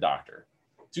consultation with the doctor?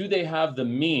 Do they have the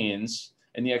means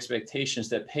and the expectations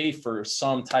that pay for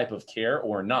some type of care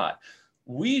or not?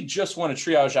 We just want to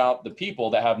triage out the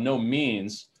people that have no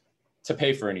means to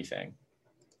pay for anything,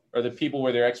 or the people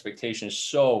where their expectation is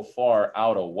so far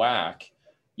out of whack,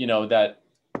 you know, that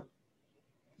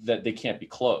they can't be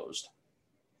closed.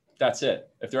 That's it.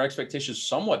 If their expectation is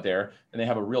somewhat there and they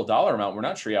have a real dollar amount, we're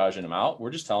not triaging them out.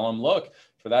 We're just telling them, look,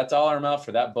 for that dollar amount,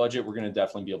 for that budget, we're going to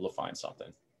definitely be able to find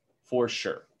something for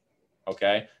sure.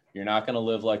 Okay. You're not going to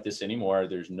live like this anymore.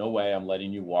 There's no way I'm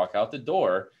letting you walk out the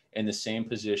door in the same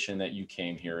position that you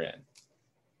came here in.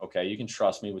 Okay. You can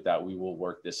trust me with that. We will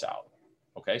work this out.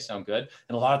 Okay. Sound good?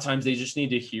 And a lot of times they just need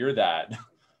to hear that.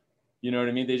 You know what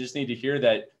I mean? They just need to hear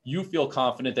that you feel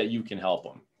confident that you can help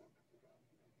them,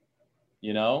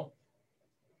 you know?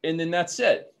 And then that's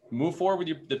it. Move forward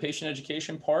with the patient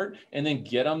education part, and then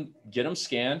get them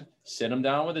scanned, sit them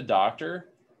down with a doctor,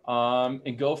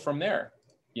 and go from there.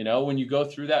 You know, when you go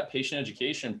through that patient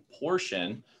education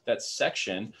portion, that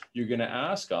section, you're going to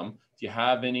ask them, do you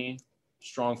have any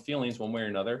strong feelings one way or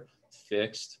another,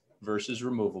 fixed versus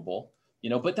removable?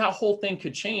 You know, but that whole thing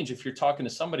could change if you're talking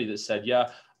to somebody that said, yeah,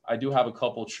 I do have a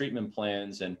couple treatment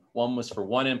plans, and one was for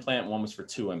 1 implant, one was for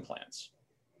 2 implants.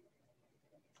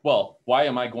 Well, why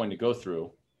am I going to go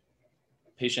through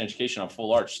patient education on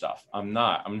full arch stuff? I'm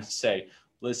not. I'm going to say,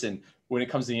 listen, when it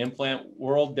comes to the implant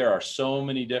world, there are so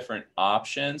many different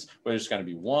options, whether it's going to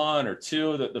be 1 or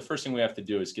 2. The first thing we have to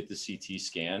do is get the CT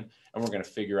scan, and we're going to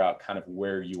figure out kind of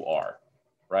where you are,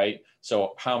 right?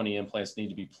 So how many implants need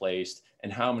to be placed,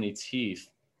 and how many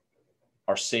teeth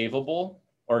are savable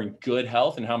or in good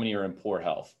health, and how many are in poor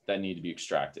health that need to be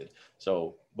extracted.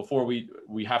 So before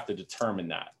we have to determine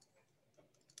that.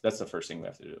 That's the first thing we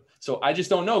have to do. So I just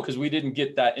don't know, because we didn't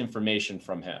get that information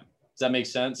from him. Does that make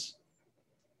sense?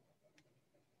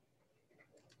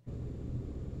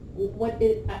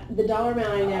 The dollar amount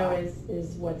I know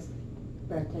is what's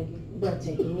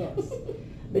breathtaking, yes.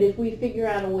 But if we figure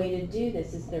out a way to do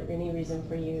this, is there any reason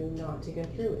for you not to go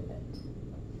through with it?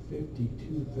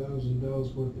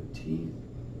 $52,000 worth of teeth.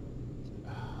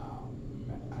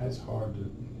 That's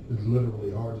it's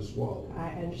literally hard to swallow. I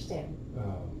understand.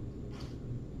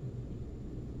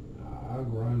 I'll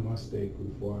grind my steak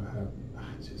before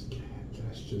I just can't.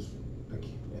 That's just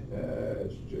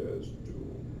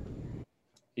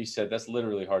He said, that's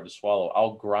literally hard to swallow.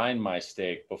 I'll grind my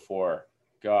steak before.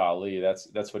 Golly, that's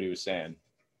what he was saying.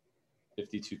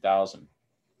 52,000.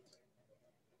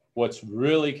 What's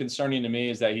really concerning to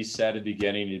me is that he said at the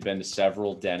beginning he'd been to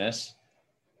several dentists,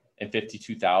 and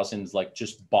 52,000 is like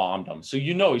just bombed him. So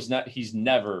you know he's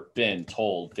never been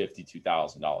told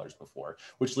 $52,000 before,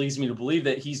 which leads me to believe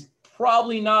that he's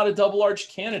probably not a double arch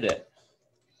candidate.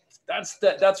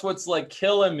 That's what's like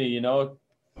killing me, you know.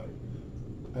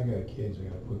 I got kids I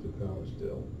gotta put to college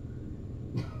still.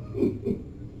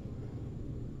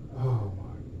 Oh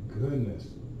my goodness.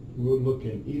 We're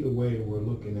looking, either way, we're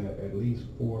looking at least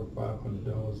 $400 or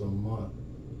 $500 a month.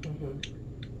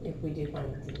 Mm-hmm. If we do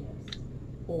financing, yes.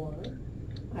 Or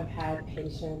I've had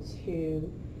patients who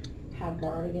have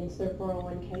borrowed against their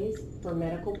 401ks for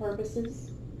medical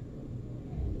purposes,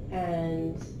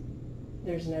 and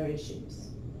there's no issues.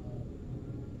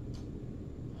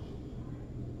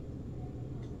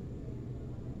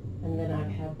 And then I've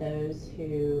had those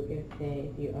who, if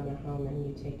you own a home and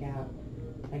you take out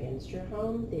against your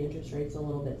home, the interest rate's a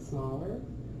little bit smaller,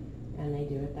 and they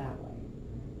do it that way.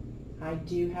 I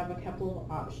do have a couple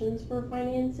of options for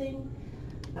financing.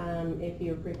 If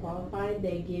you're pre-qualified,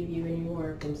 they give you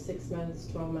anywhere from 6 months,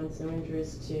 12 months, no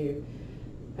interest, to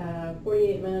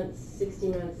 48 months, 60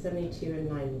 months, 72, and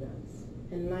 90 months.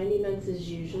 And 90 months is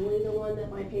usually the one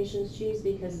that my patients choose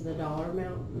because of the dollar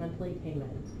amount monthly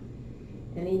payment.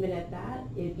 And even at that,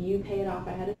 if you pay it off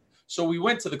ahead of. So we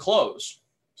went to the close.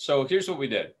 So here's what we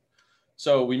did.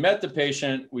 So we met the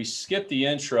patient, we skipped the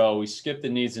intro, we skipped the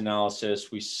needs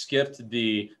analysis, we skipped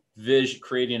the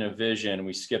creating a vision,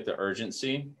 we skipped the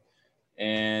urgency,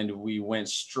 and we went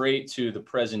straight to the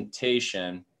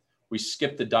presentation. We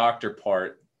skipped the doctor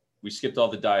part, we skipped all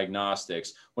the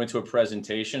diagnostics, went to a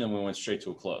presentation, and we went straight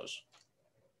to a close.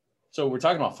 So we're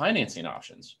talking about financing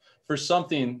options for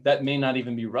something that may not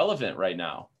even be relevant right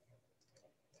now.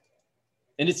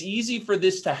 And it's easy for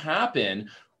this to happen.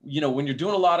 You know, when you're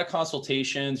doing a lot of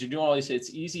consultations, you're doing all these,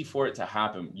 it's easy for it to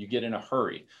happen. You get in a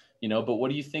hurry, you know, but what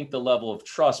do you think the level of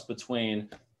trust between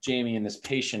Jamie and this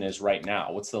patient is right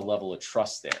now? What's the level of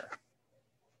trust there?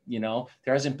 You know,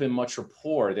 there hasn't been much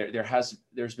rapport.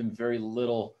 There's been very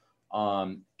little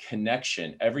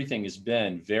connection. Everything has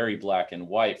been very black and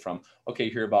white from, okay,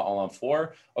 you hear about all on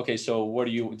four. Okay, so what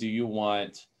do you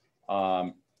want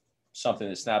something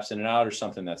that snaps in and out or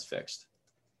something that's fixed?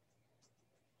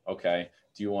 Okay.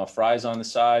 Do you want fries on the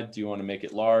side? Do you want to make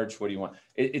it large? What do you want?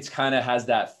 It's kind of has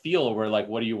that feel where like,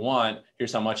 what do you want?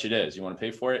 Here's how much it is. You want to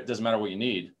pay for it? It doesn't matter what you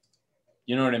need.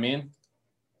 You know what I mean?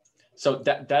 So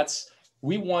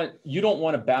you don't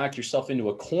want to back yourself into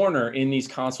a corner in these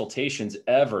consultations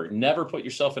ever. Never put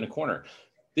yourself in a corner.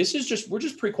 We're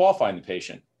just pre-qualifying the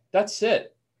patient. That's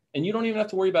it. And you don't even have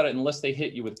to worry about it unless they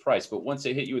hit you with price. But once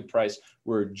they hit you with price,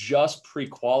 we're just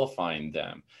pre-qualifying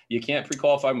them. You can't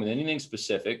pre-qualify them with anything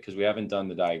specific because we haven't done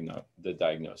the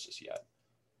diagnosis yet.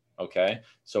 Okay.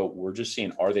 So we're just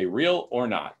seeing, are they real or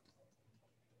not?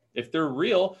 If they're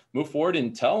real, move forward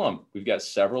and tell them we've got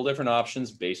several different options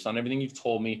based on everything you've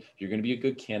told me. You're going to be a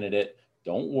good candidate.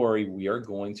 Don't worry. We are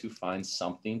going to find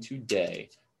something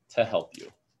today to help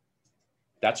you.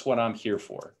 That's what I'm here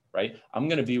for. Right? I'm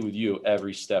going to be with you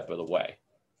every step of the way.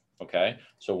 Okay.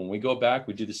 So when we go back,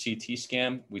 we do the CT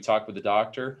scan, we talk with the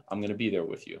doctor. I'm going to be there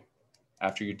with you.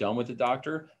 After you're done with the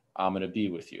doctor, I'm going to be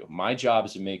with you. My job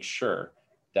is to make sure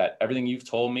that everything you've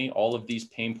told me, all of these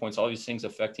pain points, all these things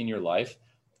affecting your life,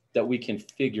 that we can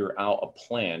figure out a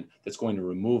plan that's going to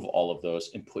remove all of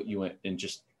those and put you in and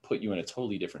just put you in a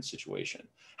totally different situation.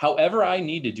 However I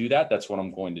need to do that, that's what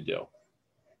I'm going to do.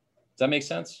 Does that make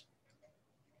sense?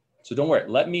 So don't worry,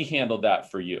 let me handle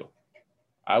that for you.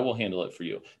 I will handle it for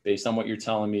you. Based on what you're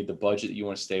telling me, the budget that you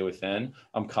want to stay within,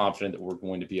 I'm confident that we're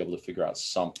going to be able to figure out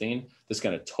something that's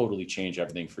going to totally change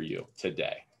everything for you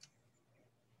today.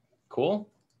 Cool?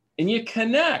 And you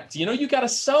connect, you know, you got to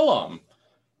sell them.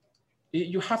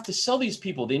 You have to sell these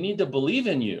people. They need to believe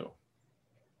in you.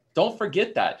 Don't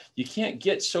forget that. You can't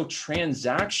get so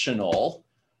transactional.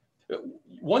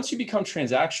 Once you become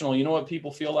transactional, you know what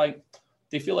people feel like?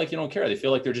 They feel like you don't care. They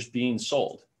feel like they're just being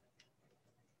sold.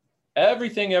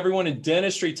 Everything everyone in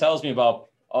dentistry tells me about,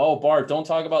 oh, Bart, don't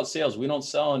talk about sales. We don't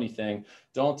sell anything.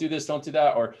 Don't do this, don't do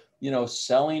that. Or, you know,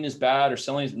 selling is bad or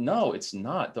selling is, no, it's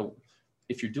not.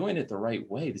 If you're doing it the right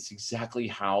way, that's exactly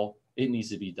how it needs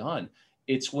to be done.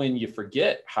 It's when you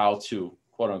forget how to,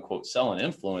 quote unquote, sell and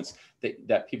influence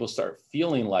that people start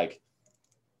feeling like,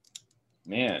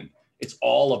 man, it's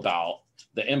all about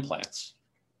the implants.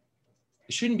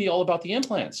 It shouldn't be all about the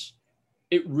implants.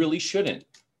 It really shouldn't.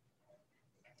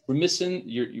 We're missing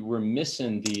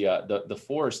the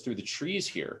forest through the trees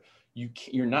here.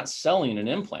 You're not selling an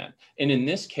implant. And in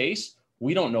this case,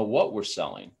 we don't know what we're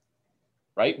selling,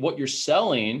 right? What you're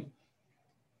selling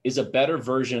is a better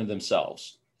version of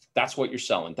themselves. That's what you're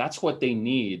selling. That's what they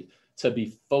need to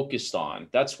be focused on.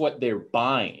 That's what they're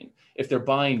buying. If they're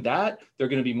buying that, they're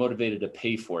going to be motivated to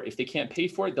pay for it. If they can't pay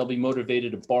for it, they'll be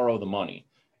motivated to borrow the money.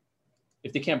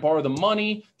 If they can't borrow the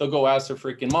money, they'll go ask their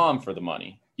freaking mom for the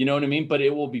money. You know what I mean? But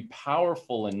it will be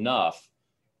powerful enough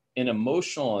and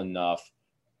emotional enough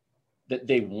that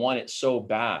they want it so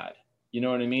bad. You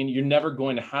know what I mean? You're never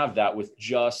going to have that with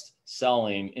just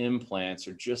selling implants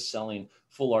or just selling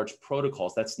full arch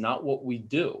protocols. That's not what we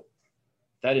do.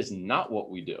 That is not what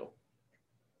we do.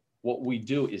 What we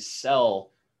do is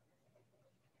sell.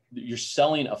 You're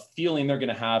selling a feeling they're going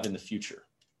to have in the future.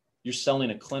 You're selling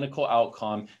a clinical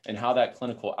outcome and how that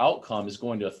clinical outcome is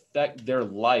going to affect their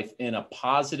life in a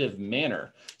positive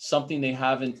manner, something they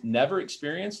haven't never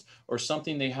experienced or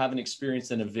something they haven't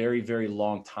experienced in a very, very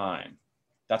long time.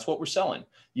 That's what we're selling.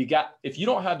 If you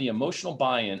don't have the emotional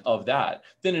buy-in of that,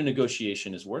 then a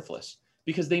negotiation is worthless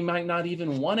because they might not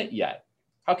even want it yet.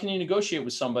 How can you negotiate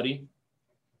with somebody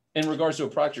in regards to a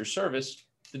product or service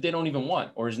that they don't even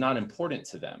want or is not important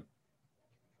to them.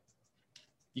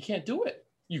 You can't do it.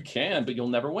 You can, but you'll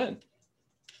never win.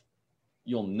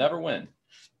 You'll never win.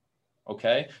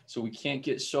 Okay? So we can't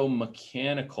get so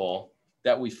mechanical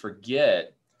that we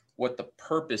forget what the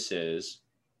purpose is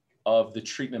of the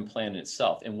treatment plan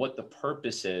itself and what the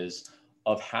purpose is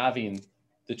of having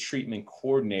the treatment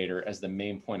coordinator as the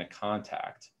main point of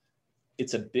contact.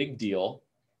 It's a big deal,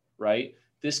 right?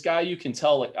 This guy, you can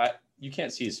tell, like, you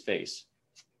can't see his face,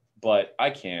 but I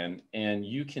can, and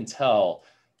you can tell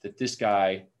that this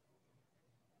guy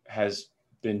has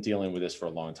been dealing with this for a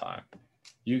long time.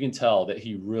 You can tell that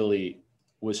he really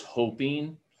was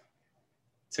hoping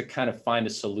to kind of find a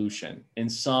solution in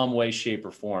some way, shape,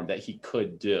 or form that he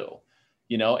could do,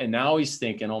 you know, and now he's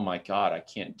thinking, oh my God, I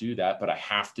can't do that, but I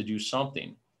have to do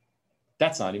something.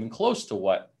 That's not even close to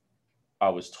what I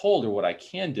was told or what I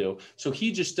can do. So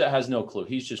he just has no clue.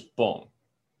 He's just boom,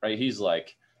 right? He's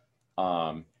like,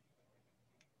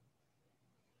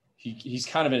 he's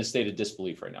kind of in a state of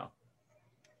disbelief right now.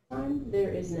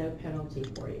 There is no penalty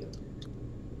for you.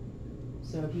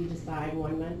 So if you decide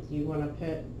 1 month you want to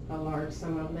put a large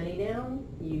sum of money down,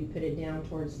 you put it down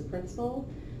towards the principal.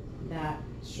 That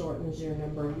shortens your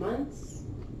number of months,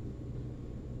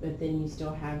 but then you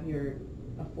still have your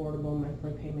affordable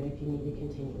monthly payment if you need to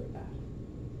continue with that.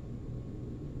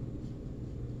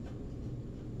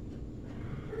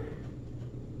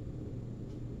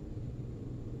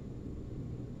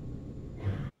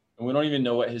 And we don't even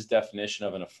know what his definition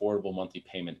of an affordable monthly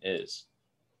payment is.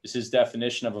 Is his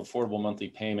definition of affordable monthly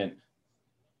payment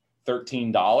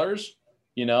 $13,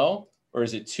 you know, or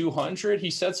is it $200?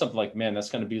 He said something like, man, that's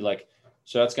going to be like,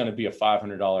 so that's going to be a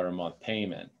 $500 a month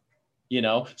payment, you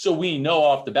know? So we know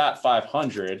off the bat,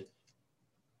 500,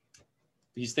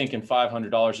 he's thinking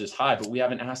 $500 is high, but we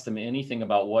haven't asked him anything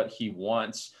about what he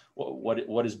wants,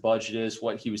 what his budget is,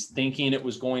 what he was thinking it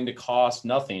was going to cost,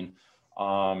 nothing.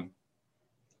 And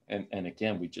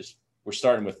again, we're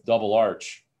starting with double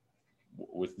arch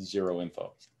with zero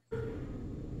info. That would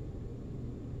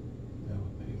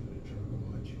pay for the truck of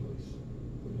my choice.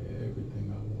 Put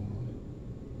everything I want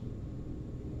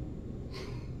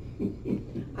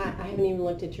on it. I haven't even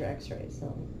looked at your x-rays,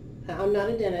 so I'm not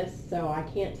a dentist, so I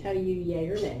can't tell you yay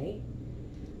or nay,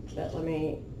 but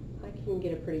I can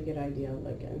get a pretty good idea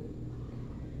looking.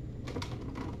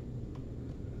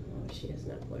 Oh, she has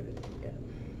not uploaded it yet.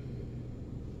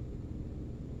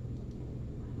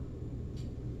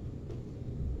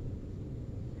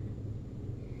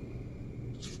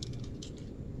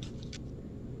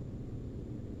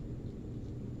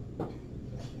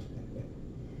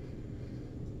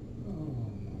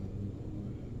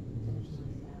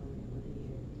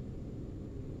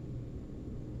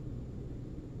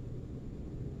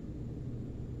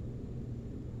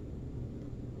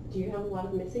 Do you have a lot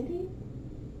of missing teeth?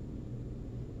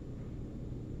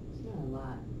 It's not a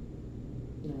lot.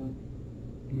 No.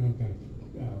 Okay,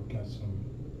 I've got some,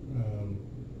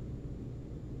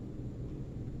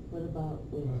 What about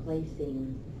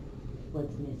replacing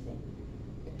what's missing?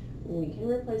 We can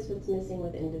replace what's missing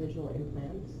with individual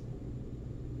implants.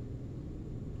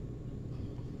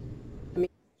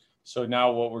 So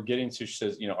now what we're getting to, she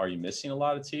says, you know, are you missing a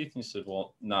lot of teeth? And he said,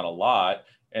 well, not a lot.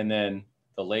 And then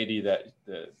the lady that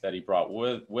he brought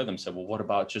with him said, well, what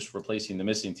about just replacing the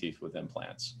missing teeth with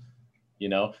implants? You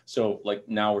know, so like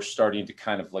now we're starting to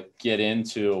kind of like get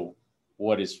into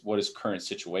what his current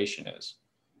situation is.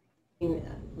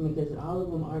 Because all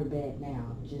of them are bad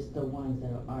now, just the ones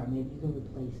that are, maybe you can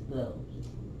replace those.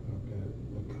 I've got a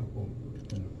couple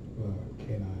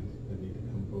canines that need to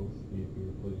come both need to be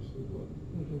replaced as well.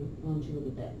 Why don't you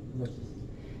look at that versus?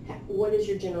 What has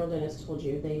your general dentist told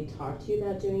you? They talked to you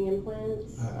about doing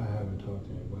implants? I haven't talked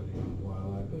to anybody in a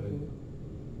while.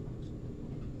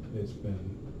 It's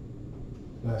been,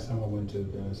 last time I went to the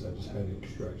dentist, I just had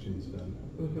extractions done.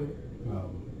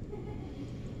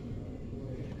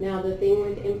 Now, the thing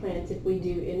with implants, if we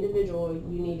do individual,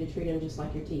 you need to treat them just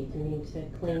like your teeth. You need to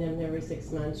clean them every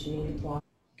 6 months. You need to floss.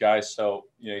 Guys, so,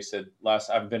 you know, he said,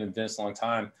 I've been in dentist a long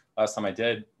time. Last time I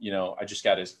did, you know, I just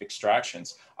got his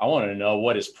extractions. I want to know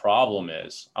what his problem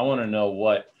is. I want to know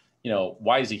what, you know,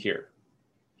 why is he here?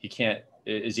 He can't,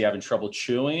 is he having trouble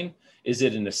chewing? Is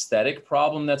it an aesthetic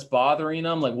problem that's bothering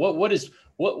him? Like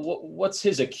what's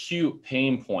his acute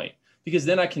pain point? Because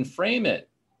then I can frame it.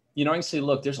 You know, I can say,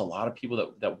 look, there's a lot of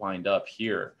people that wind up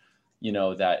here, you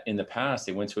know, that in the past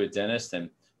they went to a dentist and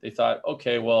they thought,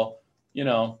 okay, well, you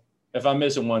know, if I'm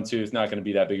missing one tooth, it's not going to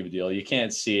be that big of a deal. You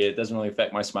can't see it. It doesn't really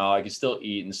affect my smile. I can still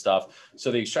eat and stuff.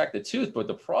 So they extract the tooth. But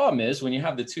the problem is when you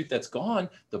have the tooth that's gone,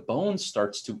 the bone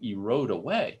starts to erode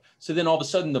away. So then all of a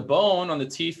sudden the bone on the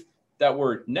teeth that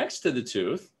were next to the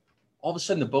tooth, all of a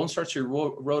sudden the bone starts to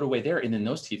erode away there, and then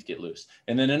those teeth get loose,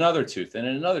 and then another tooth, and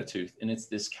then another tooth. And it's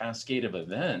this cascade of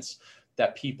events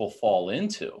that people fall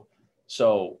into.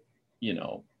 So, you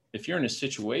know, if you're in a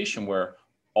situation where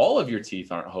all of your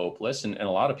teeth aren't hopeless, and a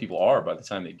lot of people are by the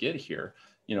time they get here,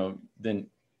 you know, then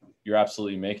you're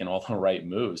absolutely making all the right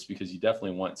moves, because you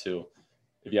definitely want to,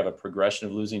 if you have a progression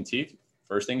of losing teeth,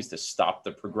 first thing is to stop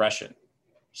the progression.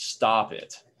 Stop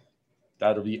it.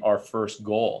 That'll be our first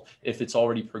goal. If it's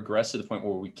already progressed to the point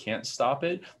where we can't stop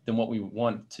it, then what we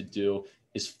want to do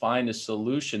is find a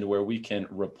solution to where we can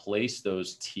replace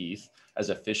those teeth as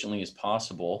efficiently as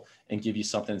possible and give you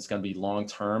something that's going to be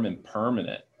long-term and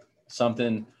permanent.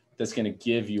 Something that's going to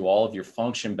give you all of your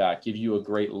function back, give you a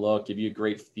great look, give you a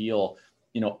great feel,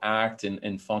 you know, act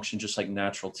and function just like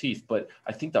natural teeth. But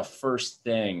I think the first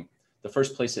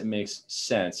place it makes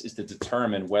sense is to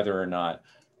determine whether or not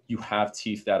you have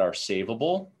teeth that are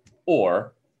savable,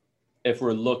 or if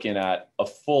we're looking at a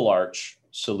full arch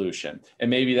solution. And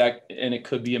maybe that, and it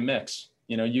could be a mix.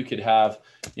 You know, you could have,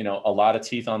 you know, a lot of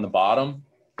teeth on the bottom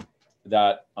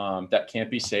that that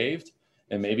can't be saved,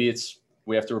 and maybe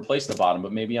we have to replace the bottom.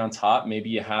 But maybe on top, maybe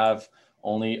you have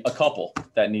only a couple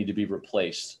that need to be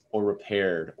replaced or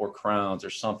repaired, or crowns or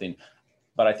something.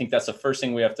 But I think that's the first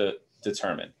thing we have to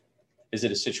determine. Is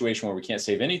it a situation where we can't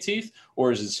save any teeth,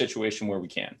 or is it a situation where we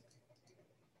can?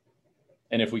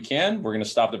 And if we can, we're going to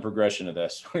stop the progression of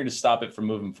this. We're going to stop it from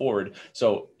moving forward.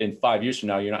 So in 5 years from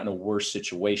now, you're not in a worse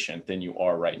situation than you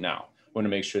are right now. We want to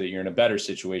make sure that you're in a better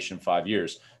situation in 5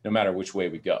 years, no matter which way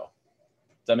we go.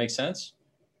 Does that make sense?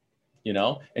 You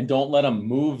know, and don't let them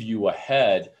move you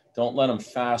ahead. Don't let them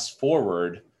fast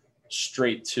forward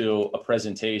straight to a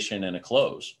presentation and a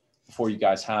close before you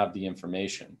guys have the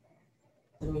information.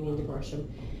 And we need to brush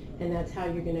them. And that's how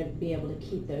you're going to be able to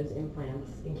keep those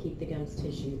implants and keep the gums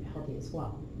tissue healthy as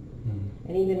well. Mm-hmm.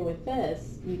 And even with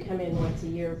this, you come in once a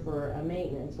year for a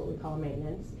maintenance, what we call a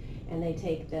maintenance, and they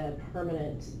take the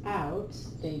permanent out.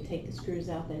 They take the screws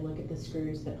out. They look at the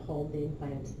screws that hold the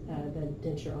implant, the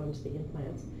denture onto the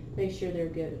implants. Make sure they're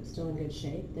good, still in good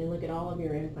shape. They look at all of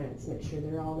your implants, make sure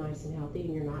they're all nice and healthy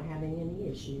and you're not having any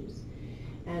issues.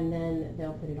 And then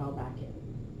they'll put it all back in.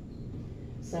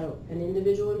 So an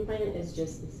individual implant is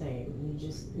just the same.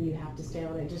 You have to stay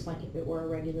on it just like if it were a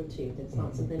regular tooth. It's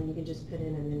not something you can just put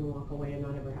in and then walk away and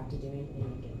not ever have to do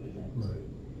anything again with it. Right.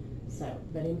 So,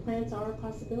 but implants are a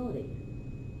possibility.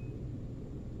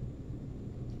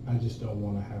 I just don't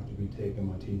want to have to be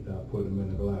taking my teeth out, putting them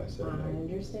in the glass at night. I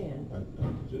understand. I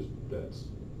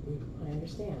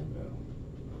understand. Yeah.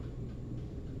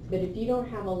 But if you don't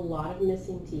have a lot of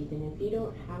missing teeth, and if you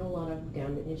don't have a lot of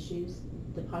gum issues,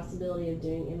 the possibility of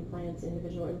doing implants,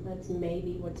 individual implants, may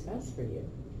be what's best for you.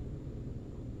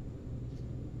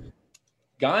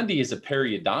 Gandhi is a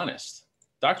periodontist.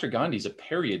 Dr. Gandhi is a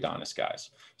periodontist,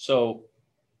 guys. So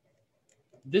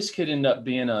this could end up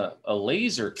being a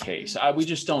laser case. We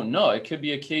just don't know. It could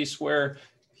be a case where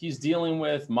he's dealing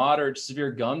with moderate to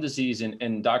severe gum disease,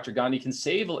 and Dr. Gandhi can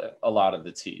save a lot of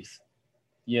the teeth.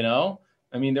 You know,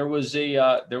 I mean, there was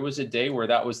a day where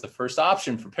that was the first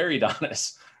option for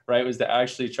periodontists, right? Was to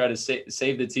actually try to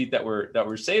save the teeth that were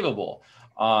savable.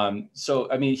 So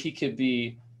I mean, he could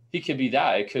be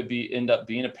that. It could end up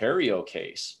being a perio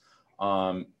case.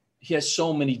 He has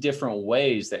so many different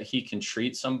ways that he can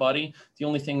treat somebody. The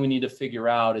only thing we need to figure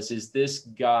out is this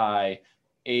guy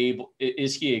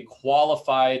is he a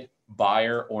qualified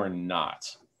buyer or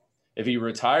not? If he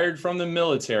retired from the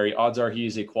military, odds are he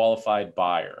is a qualified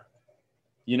buyer.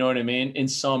 You know what I mean? In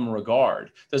some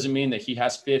regard. Doesn't mean that he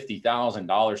has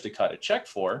 $50,000 to cut a check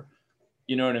for.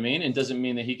 You know what I mean? And doesn't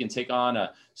mean that he can take on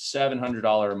a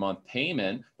 $700 a month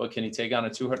payment, but can he take on a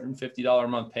 $250 a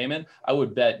month payment? I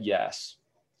would bet yes.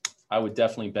 I would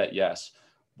definitely bet yes.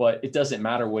 But it doesn't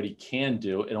matter what he can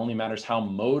do. It only matters how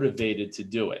motivated to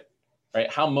do it,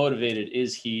 right? How motivated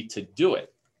is he to do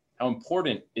it? How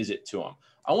important is it to him?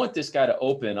 I want this guy to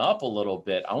open up a little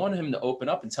bit. I want him to open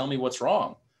up and tell me what's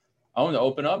wrong. I want him to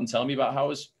open up and tell me about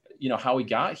how he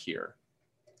got here.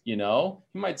 You know,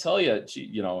 he might tell you,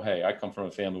 you know, hey, I come from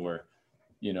a family where,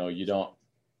 you know, you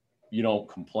don't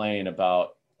complain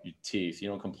about your teeth. You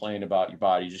don't complain about your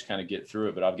body. You just kind of get through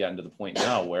it. But I've gotten to the point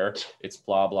now where it's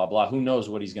blah, blah, blah. Who knows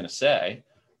what he's going to say?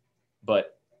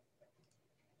 But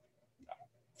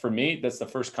for me, that's the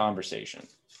first conversation,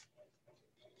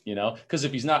 you know, because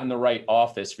if he's not in the right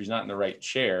office, if he's not in the right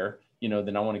chair, you know,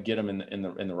 then I want to get him in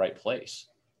the right place.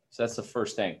 So that's the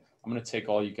first thing. I'm going to take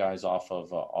all you guys off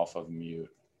of mute.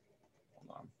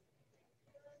 Hold on.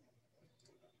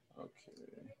 Okay.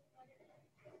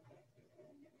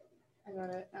 I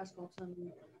gotta ask all some.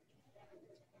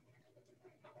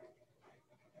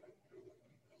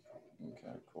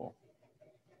 Okay, cool.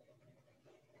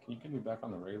 Can you get me back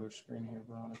on the regular screen here,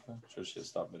 Veronica? Should she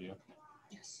stop video?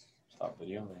 Yes. Stop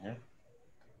video right here.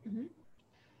 Mm-hmm.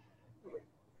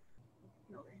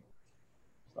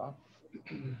 Stop.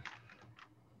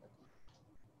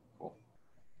 Cool.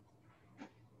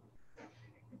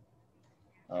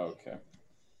 Okay.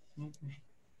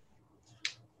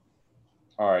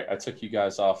 All right, I took you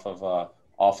guys off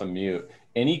of mute.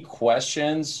 Any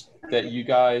questions that you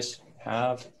guys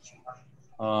have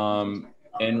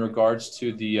in regards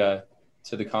to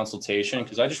the consultation?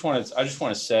 Because I just want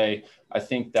to say, I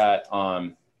think that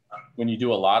when you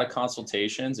do a lot of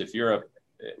consultations, if you're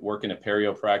work in a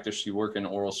perio practice, you work in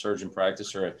oral surgeon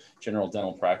practice or a general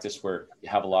dental practice where you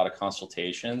have a lot of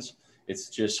consultations, it's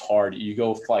just hard. You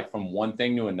go like from one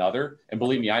thing to another. And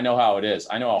believe me, I know how it is.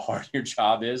 I know how hard your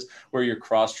job is, where you're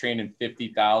cross-trained in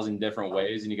 50,000 different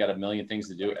ways and you got a million things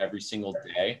to do every single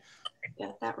day.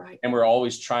 Got that right. And we're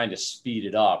always trying to speed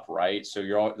it up, right? So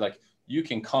you're all like, you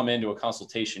can come into a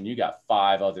consultation, you got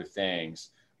 5 other things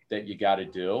that you got to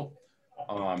do.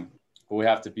 But we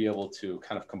have to be able to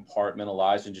kind of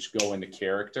compartmentalize and just go into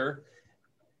character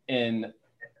and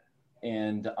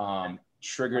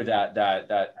trigger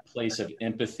that place of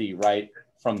empathy right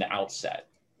from the outset.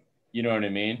 You know what I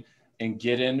mean? And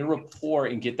get into rapport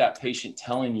and get that patient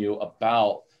telling you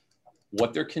about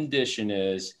what their condition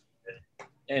is.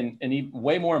 And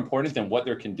way more important than what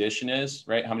their condition is,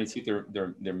 right? How many teeth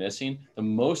they're missing. The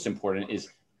most important is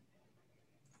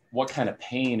what kind of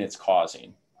pain it's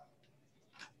causing,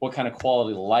 what kind of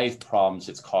quality of life problems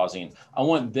it's causing. I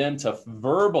want them to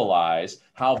verbalize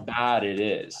how bad it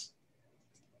is.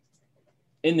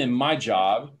 And then my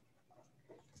job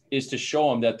is to show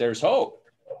them that there's hope,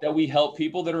 that we help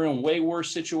people that are in way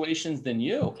worse situations than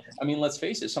you. I mean, let's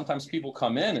face it, sometimes people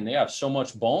come in and they have so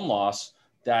much bone loss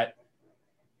that,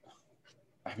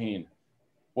 I mean,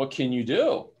 what can you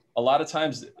do? A lot of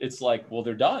times it's like, well,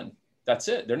 they're done. That's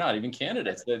it. They're not even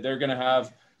candidates. They're going to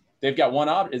have, they've got one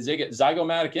option. They get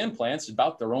zygomatic implants,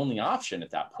 about their only option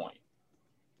at that point.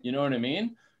 You know what I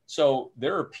mean? So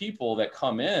there are people that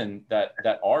come in that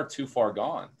are too far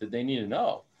gone that they need to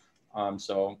know.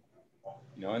 So,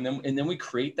 you know, and then we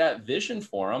create that vision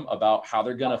for them about how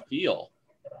they're going to feel.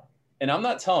 And I'm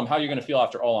not telling them how you're going to feel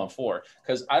after all on 4,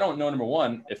 because I don't know, number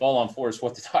one, if all on 4 is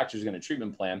what the doctor is going to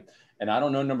treatment plan. And I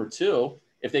don't know, number 2,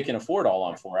 if they can afford all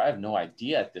on 4. I have no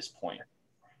idea at this point.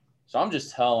 So I'm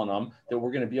just telling them that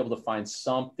we're going to be able to find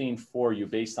something for you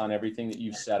based on everything that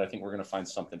you've said. I think we're going to find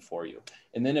something for you.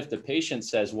 And then if the patient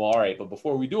says, well, all right, but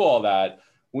before we do all that,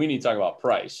 we need to talk about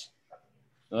price.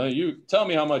 You tell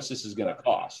me how much this is going to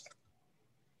cost.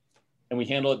 And we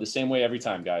handle it the same way every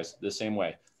time, guys, the same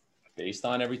way. Based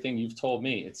on everything you've told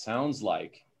me, it sounds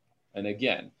like, and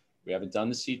again, we haven't done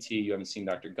the CT, you haven't seen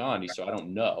Dr. Gandhi, so I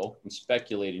don't know. I'm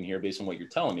speculating here based on what you're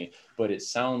telling me, but it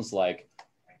sounds like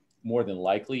more than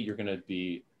likely you're going to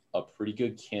be a pretty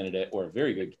good candidate or a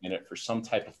very good candidate for some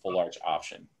type of full arch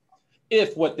option.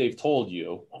 If what they've told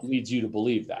you leads you to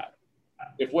believe that.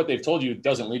 If what they've told you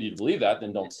doesn't lead you to believe that,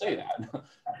 then don't say that.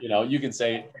 You know, you can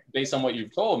say, based on what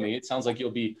you've told me, it sounds like you'll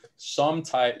be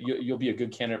you'll be a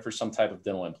good candidate for some type of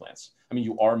dental implants. I mean,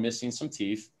 you are missing some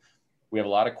teeth. We have a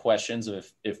lot of questions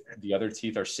of if the other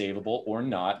teeth are savable or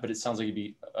not, but it sounds like you'd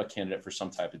be a candidate for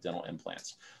some type of dental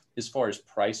implants. As far as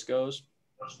price goes,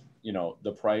 you know,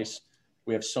 the price,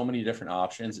 we have so many different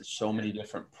options at so many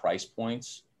different price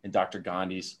points. And Dr.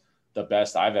 Gandhi's the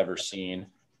best I've ever seen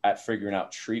at figuring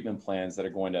out treatment plans that are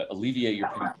going to alleviate your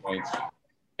pain points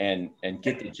and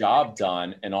get the job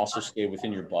done and also stay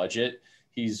within your budget.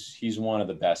 He's one of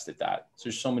the best at that. So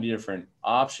there's so many different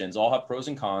options, all have pros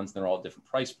and cons, and they're all at different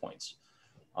price points.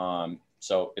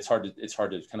 So it's hard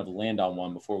to kind of land on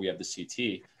one before we have the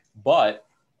CT, but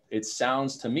it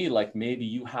sounds to me like maybe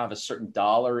you have a certain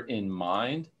dollar in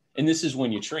mind. And this is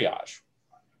when you triage.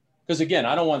 Because again,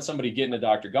 I don't want somebody getting to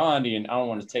Dr. Gandhi and I don't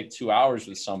want to take 2 hours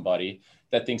with somebody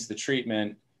that thinks the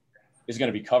treatment is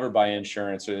going to be covered by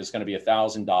insurance or it's going to be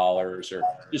 $1,000 or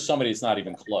just somebody that's not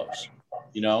even close,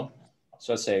 you know?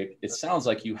 So I say, it sounds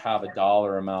like you have a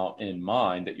dollar amount in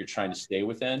mind that you're trying to stay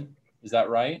within. Is that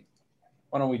right?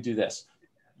 Why don't we do this?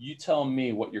 You tell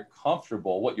me what you're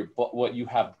comfortable, what you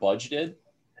have budgeted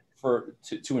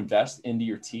to invest into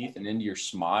your teeth and into your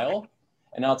smile.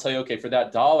 And I'll tell you, okay, for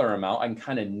that dollar amount, I can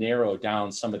kind of narrow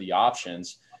down some of the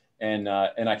options and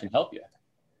I can help you.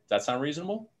 Does that sound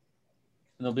reasonable?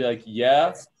 And they'll be like,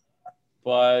 yeah,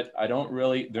 but I don't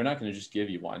really, they're not going to just give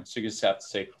you one. So you just have to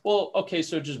say, well, okay,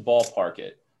 so just ballpark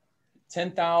it.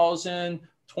 10,000,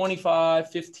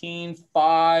 25, 15,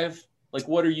 5. Like,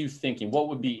 what are you thinking? What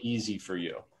would be easy for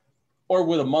you? Or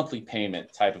would a monthly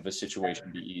payment type of a situation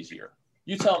be easier?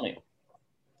 You tell me.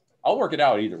 I'll work it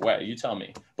out either way. You tell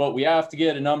me. But we have to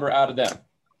get a number out of them.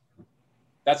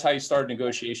 That's how you start a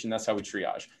negotiation. That's how we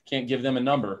triage. Can't give them a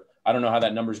number. I don't know how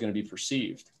that number is going to be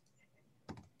perceived.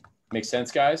 Make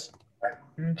sense, guys?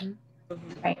 Mm-hmm.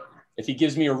 Right. If he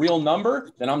gives me a real number,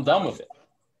 then I'm done with it.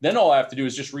 Then all I have to do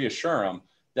is just reassure him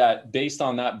that based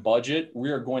on that budget,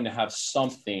 we are going to have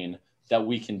something that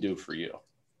we can do for you.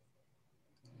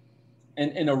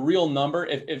 And a real number,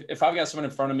 if I've got someone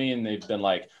in front of me and they've been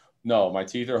like, no, my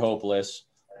teeth are hopeless.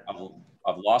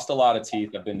 I've lost a lot of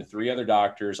teeth. I've been to 3 other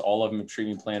doctors. All of them have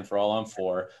treatment plan for all I'm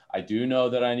for. I do know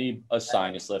that I need a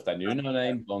sinus lift. I do know that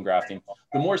I need bone grafting.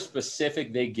 The more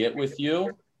specific they get with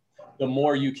you, the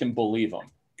more you can believe them,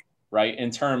 right?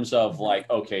 In terms of like,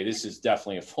 okay, this is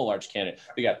definitely a full arch candidate.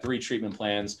 They got 3 treatment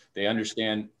plans. They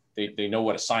understand, they know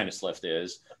what a sinus lift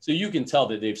is. So you can tell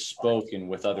that they've spoken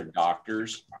with other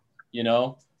doctors, you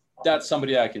know? That's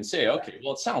somebody that I can say, okay,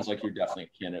 well, it sounds like you're definitely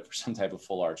a candidate for some type of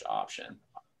full arch option.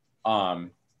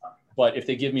 But if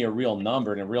they give me a real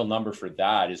number, and a real number for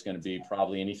that is going to be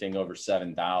probably anything over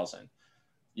 7,000.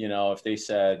 You know, if they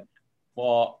said,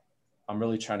 well, I'm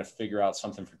really trying to figure out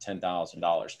something for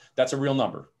 $10,000, that's a real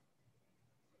number.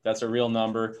 That's a real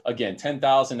number. Again,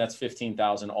 10,000, that's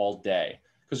 15,000 all day,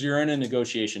 because you're in a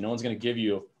negotiation. No one's going to give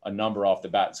you a number off the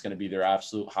bat. It's going to be their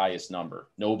absolute highest number.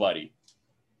 Nobody.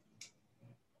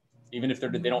 Even if they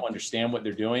don't understand what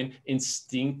they're doing, it's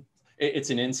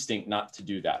an instinct not to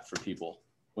do that for people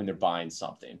when they're buying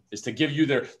something, is to give you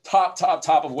their top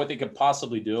of what they could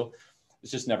possibly do.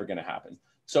 It's just never going to happen.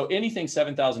 So anything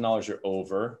 $7,000 or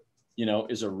over, you know,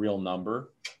 is a real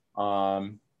number.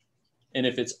 And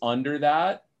if it's under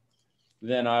that,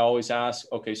 then I always ask,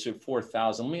 okay, so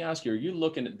 4,000, let me ask you, are you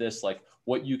looking at this like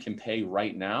what you can pay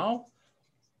right now?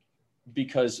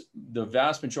 Because the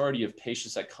vast majority of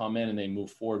patients that come in and they move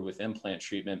forward with implant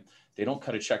treatment, they don't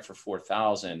cut a check for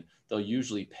 4,000. They'll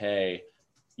usually pay,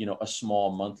 you know, a small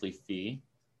monthly fee,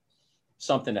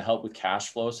 something to help with cash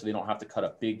flow, so they don't have to cut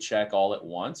a big check all at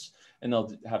once, and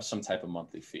they'll have some type of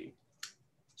monthly fee.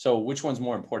 So which one's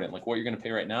more important, like what you're going to pay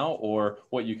right now or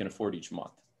what you can afford each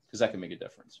month? Because that can make a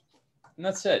difference. And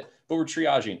that's it. But we're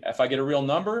triaging. If I get a real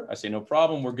number, I say, no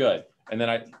problem, we're good. And then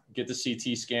I get the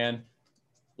CT scan,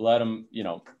 let them, you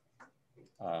know,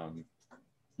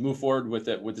 move forward with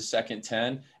it with the second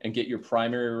 10 and get your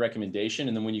primary recommendation.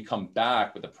 And then when you come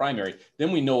back with the primary,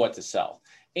 then we know what to sell.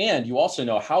 And you also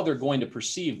know how they're going to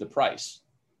perceive the price.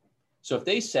 So if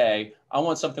they say, I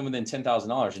want something within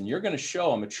 $10,000 and you're going to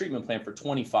show them a treatment plan for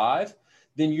 25,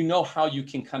 then you know how you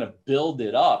can kind of build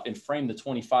it up and frame the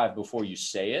 25 before you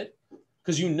say it,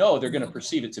 because you know they're going to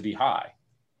perceive it to be high.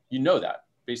 You know that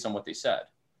based on what they said.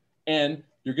 And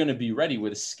you're going to be ready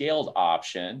with a scaled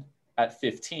option at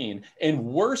 15. And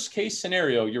worst case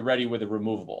scenario, you're ready with a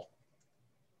removable.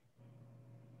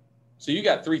 So you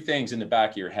got 3 things in the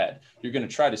back of your head. You're going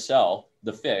to try to sell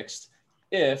the fixed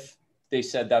if they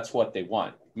said that's what they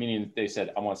want. Meaning they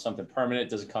said, I want something permanent,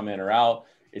 doesn't come in or out.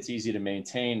 It's easy to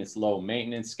maintain. It's low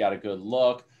maintenance, got a good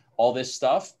look, all this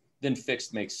stuff. Then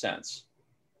fixed makes sense,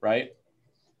 right?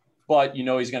 But you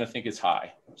know he's going to think it's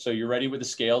high. So you're ready with the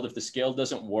scaled. If the scale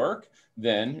doesn't work,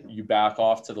 then you back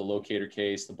off to the locator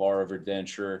case, the bar over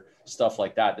denture, stuff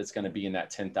like that. That's going to be in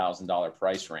that $10,000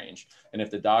 price range. And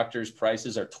if the doctor's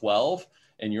prices are 12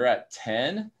 and you're at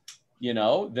 10, you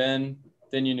know, then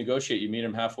you negotiate. You meet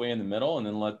him halfway in the middle, and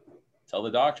then tell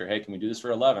the doctor, hey, can we do this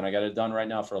for 11? I got it done right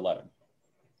now for 11.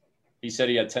 He said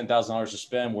he had $10,000 to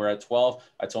spend. We're at 12.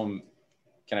 I told him,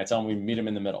 can I tell him we meet him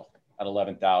in the middle at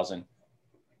 11,000?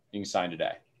 You can sign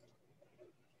today,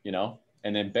 you know,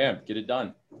 and then bam, get it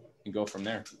done and go from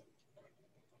there.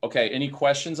 Okay. Any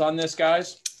questions on this,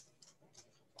 guys?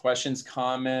 Questions,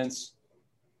 comments,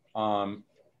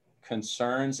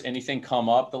 concerns, anything come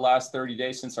up the last 30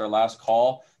 days since our last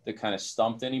call that kind of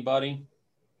stumped anybody?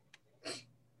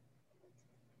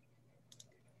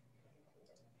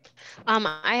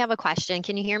 I have a question.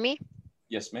 Can you hear me?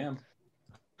 Yes, ma'am.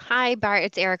 Hi, Bart.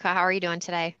 It's Erica. How are you doing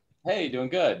today? Hey, doing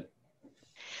good.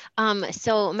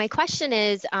 So my question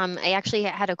is, I actually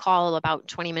had a call about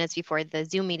 20 minutes before the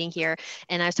Zoom meeting here,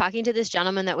 and I was talking to this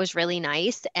gentleman that was really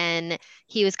nice, and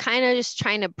he was kind of just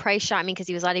trying to price shop me because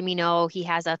he was letting me know he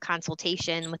has a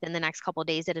consultation within the next couple of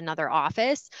days at another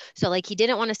office. So like he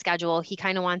didn't want to schedule. He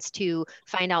kind of wants to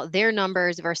find out their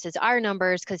numbers versus our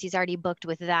numbers because he's already booked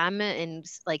with them and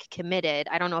like committed.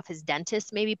 I don't know if his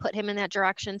dentist maybe put him in that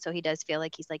direction, so he does feel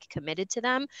like he's like committed to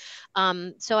them.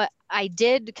 So I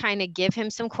did kind of give him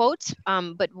some quotes,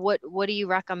 but what do you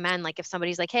recommend? Like if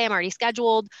somebody's like, hey, I'm already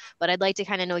scheduled, but I'd like to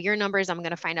kind of know your numbers. I'm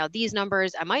going to find out these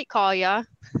numbers. I might call you.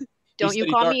 Don't you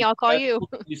call me, I'll call you.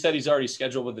 You said he's already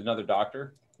scheduled with another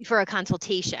doctor? For a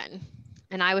consultation.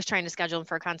 And I was trying to schedule him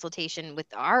for a consultation with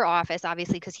our office,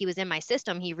 obviously, because he was in my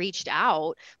system. He reached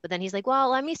out, but then he's like, well,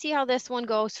 let me see how this one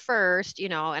goes first, you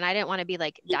know, and I didn't want to be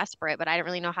like desperate, but I didn't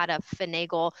really know how to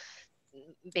finagle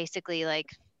basically like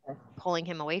pulling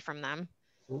him away from them.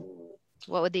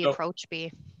 What would the approach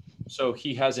be? So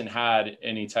he hasn't had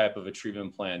any type of a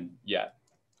treatment plan yet?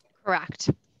 Correct.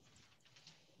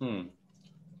 And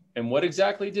what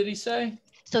exactly did he say?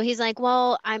 So he's like,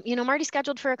 well, I'm already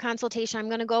scheduled for a consultation. I'm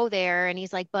going to go there. And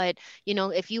he's like, but,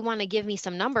 if you want to give me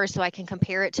some numbers so I can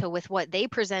compare it to with what they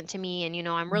present to me. And,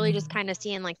 I'm really just kind of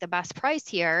seeing like the best price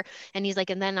here. And he's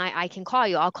like, and then I can call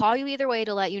you. I'll call you either way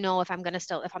to let you know if I'm going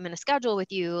to schedule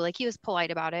with you. Like he was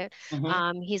polite about it.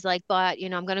 He's like, but,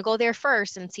 I'm going to go there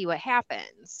first and see what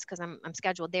happens because I'm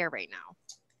scheduled there right now.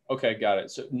 Okay. Got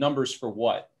it. So numbers for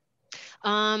what?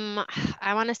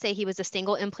 I want to say he was a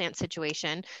single implant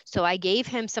situation. So I gave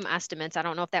him some estimates. I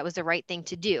don't know if that was the right thing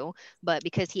to do, but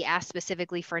because he asked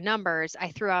specifically for numbers,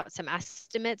 I threw out some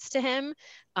estimates to him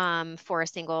for a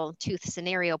single tooth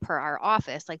scenario per our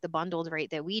office, like the bundled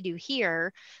rate that we do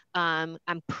here. I'm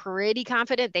pretty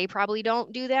confident they probably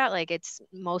don't do that. Like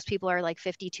most people are like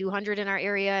 $5,200 in our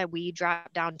area. We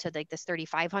drop down to like this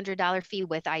 $3,500 fee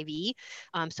with IV.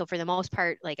 So for the most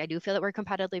part, like I do feel that we're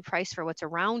competitively priced for what's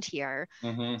around here.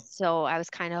 So I was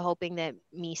kind of hoping that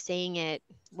me saying it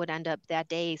would end up that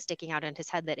day sticking out in his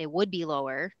head that it would be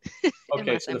lower.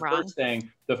 Okay, so first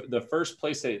thing, the first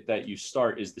place that you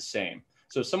start is the same.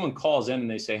 So if someone calls in and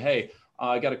they say, hey,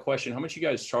 I got a question, how much you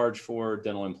guys charge for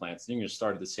dental implants? And you're going to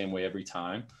start it the same way every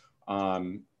time.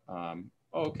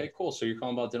 Okay, cool. So you're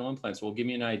calling about dental implants. Well, give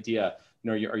me an idea.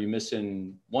 Are you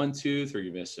missing one tooth? Or are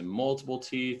you missing multiple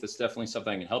teeth? That's definitely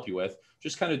something I can help you with.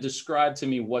 Just kind of describe to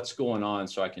me what's going on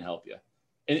so I can help you.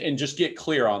 And just get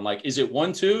clear on like, is it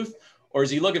one tooth or is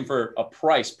he looking for a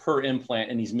price per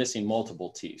implant and he's missing multiple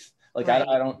teeth? Like, right.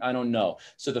 I don't know.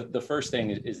 So the first thing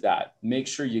is that make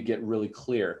sure you get really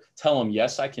clear. Tell them,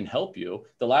 yes, I can help you.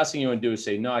 The last thing you want to do is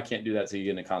say, no, I can't do that till you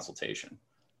get in a consultation.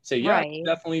 Say, yeah, right. I can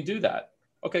definitely do that.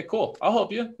 Okay, cool. I'll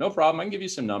help you. No problem. I can give you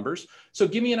some numbers. So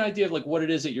give me an idea of like what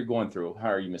it is that you're going through. How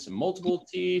are you missing multiple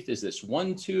teeth? Is this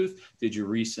one tooth? Did you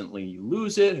recently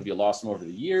lose it? Have you lost them over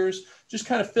the years? Just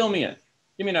kind of fill me in.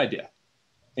 Give me an idea.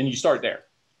 And you start there,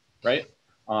 right?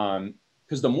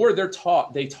 Because the more they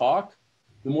talk,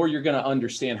 the more you're going to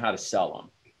understand how to sell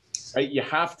them, right? You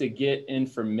have to get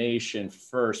information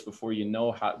first before you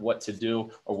know what to do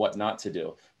or what not to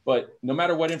do. But no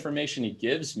matter what information he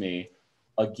gives me,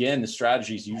 again, the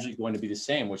strategy is usually going to be the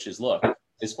same, which is, look,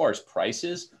 as far as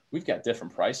prices, we've got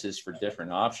different prices for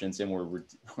different options. And we're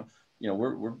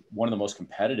one of the most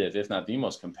competitive, if not the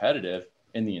most competitive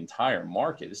in the entire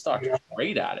market. This doctor's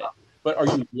great at it. But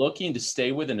are you looking to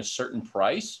stay within a certain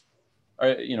price? Or,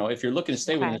 if you're looking to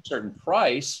stay within a certain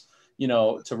price,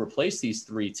 to replace these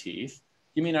 3 teeth,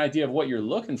 give me an idea of what you're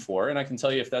looking for. And I can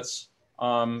tell you if that's,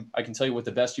 I can tell you what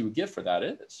the best you would get for that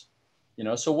is,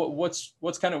 so what's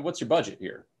your budget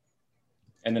here?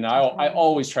 And then I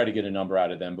always try to get a number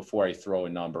out of them before I throw a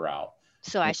number out.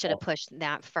 So I should have pushed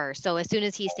that first. So as soon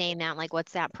as he's saying that, like,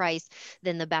 what's that price?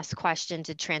 Then the best question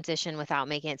to transition without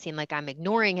making it seem like I'm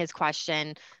ignoring his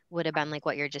question would have been like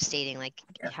what you're just stating, like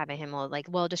having him like,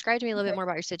 well, describe to me a little bit more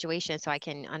about your situation so I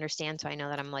can understand. So I know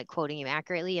that I'm like quoting you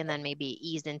accurately and then maybe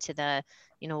ease into the,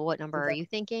 what number are you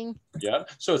thinking? Yeah.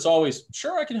 So it's always,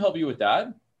 sure, I can help you with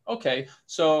that. Okay.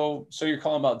 So you're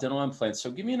calling about dental implants. So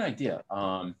give me an idea.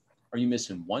 Are you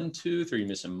missing one tooth? Are you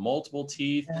missing multiple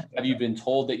teeth? Have you been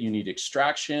told that you need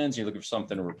extractions? You're looking for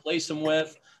something to replace them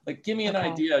with? Like, give me an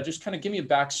idea. Just kind of give me a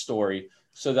backstory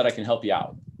so that I can help you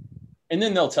out. And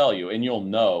then they'll tell you, and you'll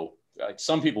know. Like,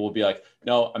 some people will be like,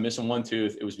 no, I'm missing one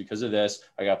tooth. It was because of this.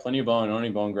 I got plenty of bone, only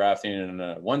bone grafting,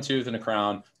 and one tooth and a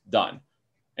crown, done.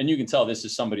 And you can tell this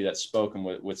is somebody that's spoken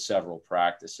with several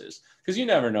practices, because you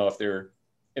never know if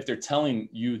they're telling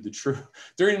you the truth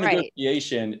during a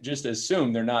negotiation. Just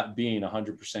assume they're not being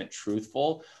 100%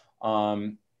 truthful.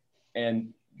 And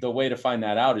the way to find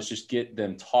that out is just get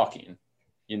them talking,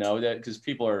 that because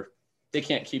people they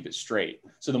can't keep it straight.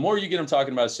 So the more you get them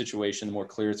talking about a situation, the more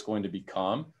clear it's going to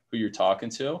become who you're talking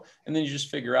to. And then you just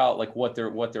figure out like what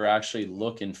they're actually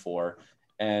looking for.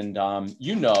 And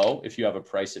if you have a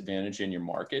price advantage in your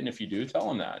market, and if you do, tell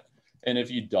them that. And if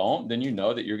you don't, then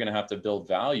that you're going to have to build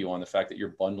value on the fact that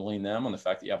you're bundling them, on the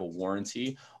fact that you have a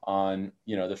warranty, on,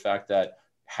 the fact that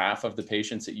half of the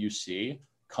patients that you see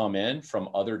come in from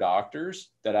other doctors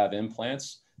that have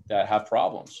implants that have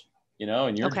problems,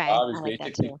 and your job is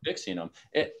basically fixing them.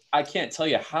 I can't tell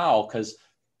you how, because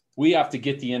we have to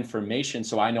get the information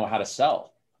so I know how to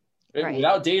sell.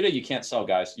 Without data, you can't sell,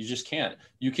 guys. You just can't.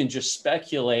 You can just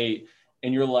speculate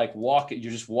and you're like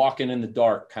you're just walking in the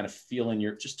dark, kind of feeling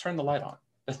just turn the light on.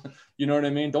 You know what I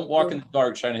mean? Don't walk in the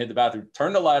dark trying to hit the bathroom.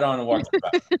 Turn the light on and walk to the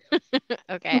bathroom.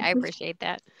 Okay, I appreciate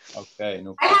that. Okay.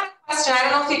 No I have a question. I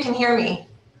don't know if you can hear me.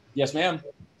 Yes, ma'am.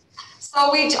 So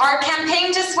our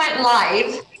campaign just went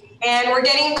live, and we're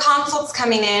getting consults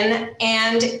coming in,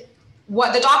 and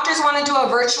what the doctors want to do a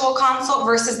virtual consult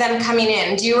versus them coming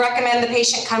in. Do you recommend the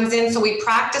patient comes in so we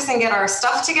practice and get our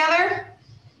stuff together?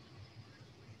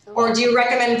 Or do you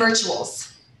recommend virtuals?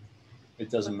 It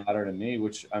doesn't matter to me,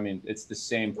 it's the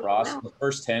same process. The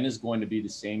first 10 is going to be the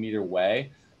same either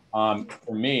way. For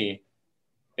me,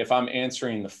 if I'm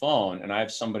answering the phone and I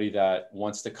have somebody that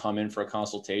wants to come in for a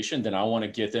consultation, then I want to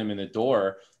get them in the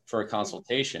door for a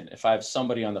consultation. If I have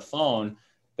somebody on the phone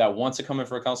that wants to come in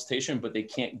for a consultation, but they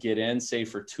can't get in, say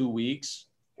for 2 weeks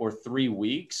or 3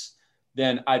 weeks,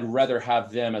 then I'd rather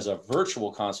have them as a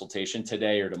virtual consultation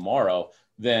today or tomorrow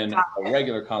than a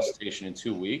regular consultation in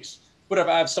 2 weeks. But if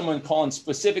I have someone calling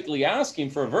specifically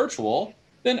asking for a virtual,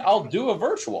 then I'll do a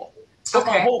virtual. But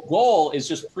my whole goal is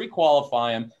just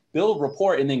pre-qualify them, build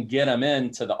rapport, and then get them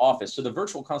into the office. So the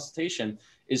virtual consultation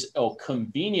is a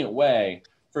convenient way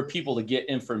for people to get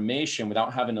information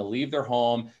without having to leave their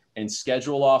home and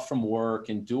schedule off from work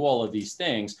and do all of these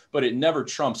things. But it never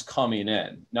trumps coming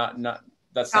in. That's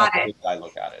not the way I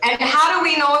look at it. And how do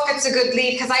we know if it's a good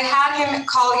lead? Because I had him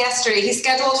call yesterday. He's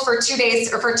scheduled for 2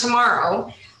 days or for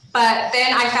tomorrow. But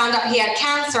then I found out he had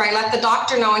cancer. I let the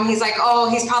doctor know, and he's like, oh,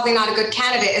 he's probably not a good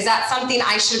candidate. Is that something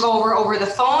I should go over the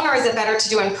phone, or is it better to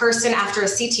do in person after a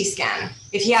CT scan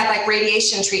if he had like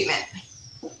radiation treatment?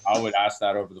 I would ask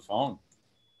that over the phone.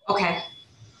 Okay.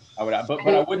 But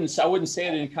I wouldn't say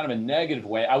it in kind of a negative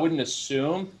way. I wouldn't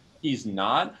assume he's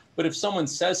not. But if someone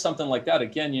says something like that,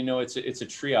 again, it's a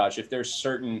triage. If there's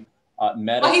certain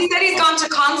medical. Well, he said he's gone to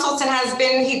consults and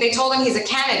they told him he's a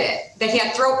candidate, that he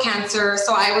had throat cancer.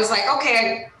 So I was like,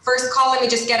 okay, first call him and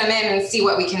just get him in and see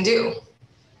what we can do.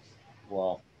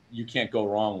 Well, you can't go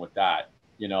wrong with that.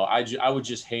 I would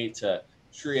just hate to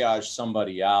triage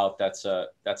somebody out. That's a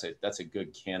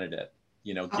good candidate.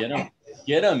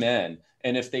 Get them in.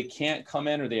 And if they can't come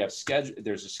in or they have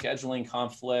there's a scheduling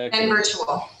conflict. And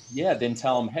virtual. Yeah, then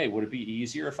tell them, hey, would it be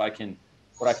easier if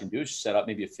what I can do is set up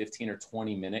maybe a 15 or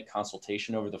 20 minute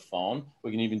consultation over the phone.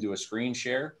 We can even do a screen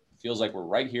share. Feels like we're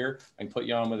right here. I can put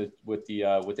you on with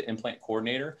the implant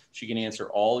coordinator. She can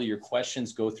answer all of your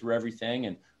questions, go through everything,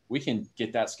 and we can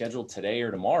get that scheduled today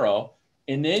or tomorrow.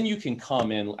 And then you can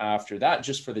come in after that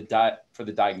just for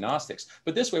the diagnostics.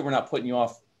 But this way, we're not putting you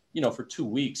off, for 2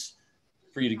 weeks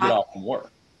for you to get off from work.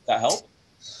 That help?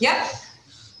 Yep.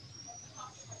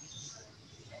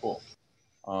 Cool.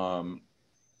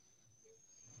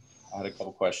 I had a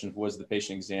couple questions. Was the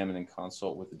patient examined and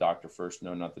consult with the doctor first?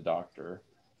 No, not the doctor.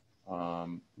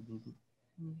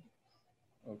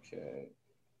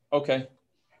 Okay.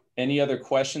 Any other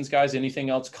questions, guys? Anything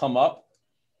else come up?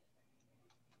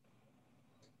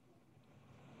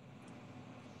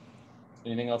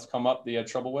 Anything else come up that you had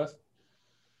trouble with?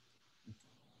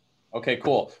 Okay,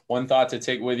 cool. One thought to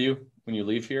take with you when you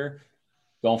leave here.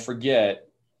 Don't forget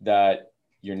that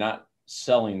you're not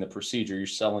selling the procedure, you're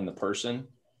selling the person.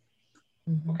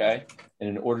 Okay. And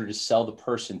in order to sell the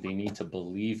person, they need to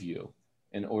believe you.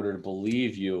 In order to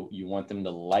believe you, you want them to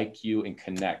like you and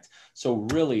connect. So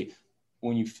really,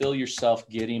 when you feel yourself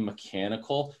getting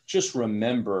mechanical, just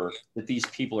remember that these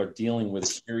people are dealing with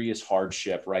a serious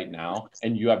hardship right now.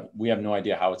 And we have no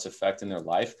idea how it's affecting their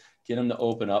life. Get them to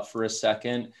open up for a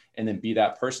second and then be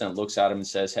that person that looks at them and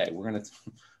says, hey, we're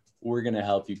going to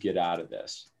help you get out of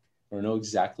this. I don't know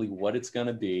exactly what it's going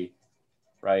to be.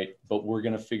 Right? But we're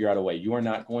going to figure out a way. You are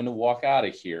not going to walk out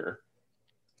of here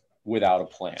without a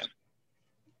plan.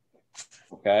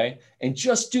 Okay. And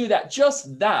just do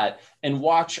that, and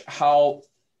watch how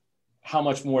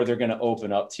much more they're going to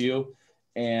open up to you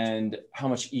and how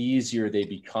much easier they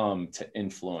become to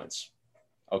influence.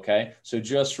 Okay. So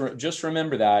just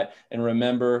remember that, and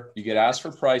remember, you get asked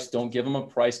for price. Don't give them a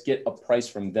price, get a price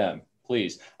from them.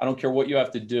 Please. I don't care what you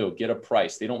have to do. Get a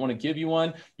price. They don't want to give you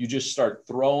one. You just start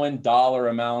throwing dollar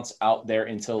amounts out there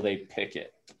until they pick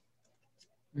it.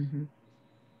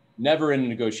 Never in a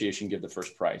negotiation give the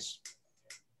first price.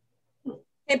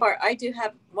 Hey, Bart, I do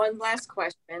have one last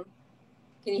question.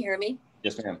 Can you hear me?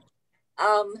 Yes, ma'am.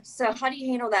 So how do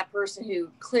you handle that person who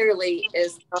clearly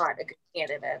is not a good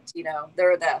candidate?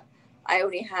 I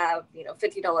only have,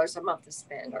 $50 a month to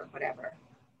spend or whatever.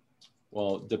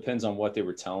 Well, it depends on what they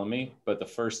were telling me. But the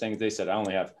first thing they said, I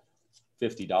only have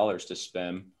 $50 to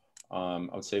spend. I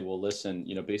would say, well, listen,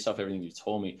 based off everything you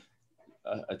told me,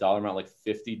 a dollar amount like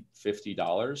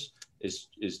 $50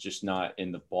 is just not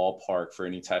in the ballpark for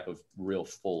any type of real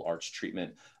full arch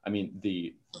treatment. I mean,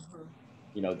 the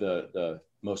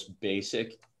most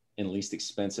basic and least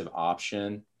expensive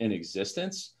option in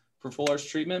existence for full arch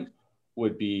treatment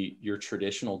would be your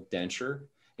traditional denture.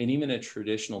 And even a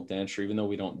traditional denture, even though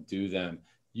we don't do them,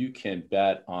 you can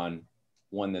bet on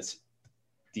one that's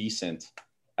decent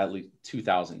at least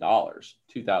 $2,000, $2,000,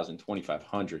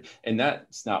 $2,500. And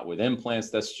that's not with implants,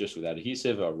 that's just with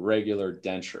adhesive, a regular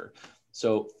denture.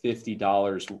 So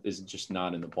 $50 is just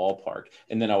not in the ballpark.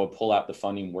 And then I would pull out the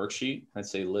funding worksheet. I'd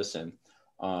say, listen,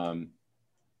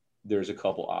 there's a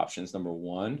couple options. Number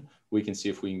one, we can see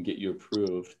if we can get you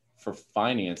approved for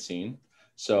financing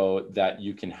so that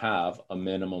you can have a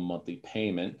minimum monthly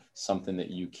payment, something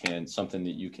that you can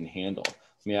handle.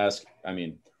 Let me ask, I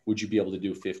mean, would you be able to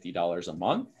do $50 a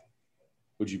month?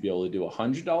 Would you be able to do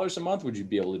 $100 a month? Would you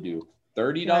be able to do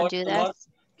 $30 a month?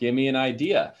 Give me an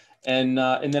idea. And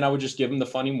then I would just give them the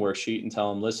funding worksheet and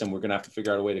tell them, listen, we're going to have to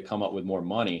figure out a way to come up with more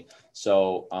money.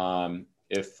 So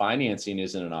if financing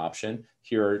isn't an option,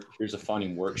 here's a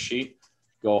funding worksheet.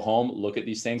 Go home, look at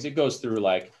these things. It goes through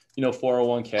like,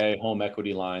 401k, home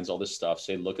equity lines, all this stuff.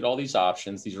 Say, look at all these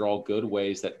options. These are all good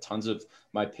ways that tons of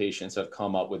my patients have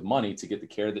come up with money to get the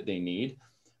care that they need.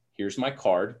 Here's my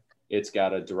card. It's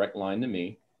got a direct line to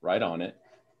me right on it.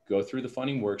 Go through the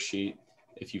funding worksheet.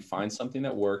 If you find something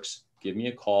that works, give me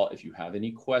a call. If you have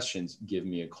any questions, give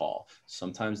me a call.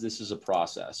 Sometimes this is a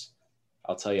process.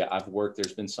 I'll tell you,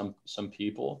 there's been some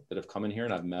people that have come in here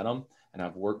and I've met them and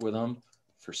I've worked with them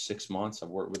for 6 months. I've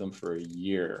worked with them for a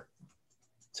year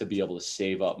to be able to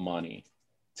save up money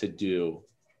to do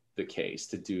the case,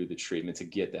 to do the treatment, to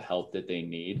get the help that they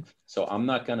need. So I'm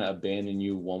not going to abandon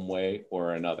you one way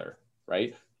or another,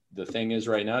 right? The thing is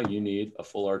right now, you need a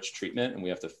full arch treatment and we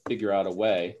have to figure out a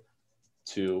way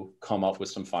to come up with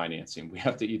some financing. We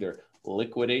have to either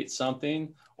liquidate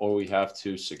something or we have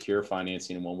to secure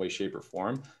financing in one way, shape, or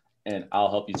form. And I'll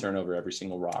help you turn over every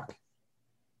single rock.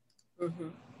 Mm-hmm.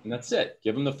 And that's it.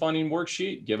 Give them the funding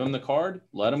worksheet, give them the card,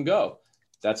 let them go.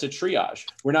 That's a triage.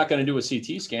 We're not going to do a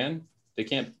CT scan. They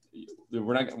can't,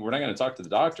 we're not going to talk to the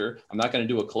doctor. I'm not going to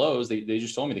do a close. They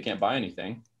just told me they can't buy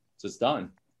anything. So it's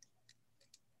done.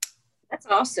 That's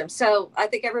awesome. So I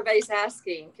think everybody's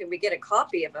asking, can we get a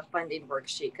copy of a funding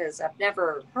worksheet? Because I've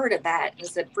never heard of that.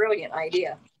 It's a brilliant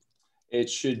idea. It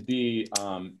should be,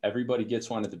 everybody gets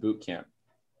one at the boot camp.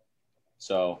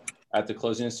 So at the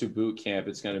Closing Institute boot camp,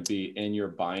 it's going to be in your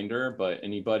binder, but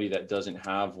anybody that doesn't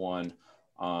have one,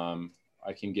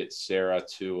 I can get Sarah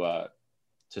to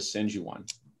send you one.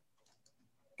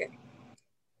 Okay.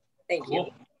 Thank you.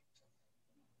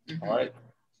 All right,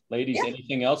 ladies,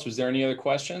 anything else? Was there any other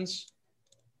questions?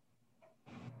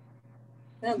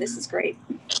 No, this is great.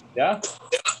 Yeah?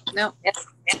 No.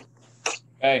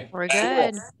 Okay. We're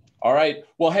good. All right.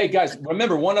 Well, hey guys,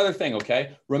 remember one other thing,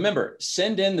 okay? Remember,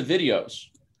 send in the videos.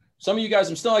 Some of you guys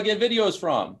I'm still not getting videos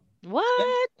from.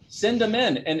 What? Send them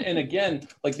in. And again,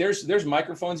 like there's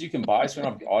microphones you can buy so you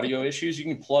don't have audio issues. You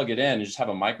can plug it in and just have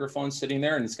a microphone sitting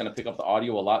there and it's going to pick up the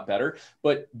audio a lot better.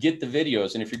 But get the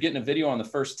videos. And if you're getting a video on the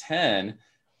first 10,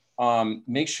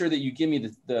 make sure that you give me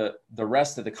the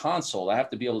rest of the consult. I have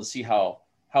to be able to see how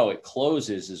it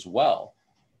closes as well.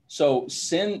 So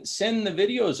send the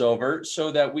videos over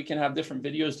so that we can have different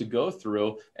videos to go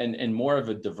through and more of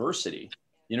a diversity,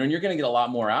 and you're going to get a lot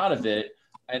more out of it.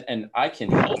 And I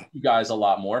can help you guys a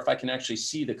lot more if I can actually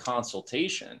see the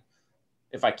consultation.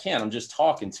 If I can't, I'm just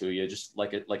talking to you, just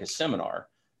like a seminar.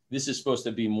 This is supposed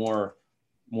to be more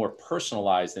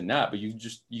personalized than that, but you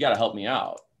got to help me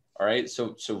out. All right.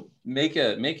 So make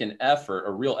an effort,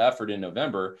 a real effort in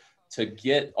November to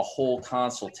get a whole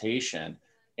consultation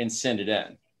and send it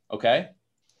in. Okay.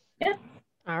 Yeah.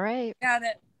 All right. Got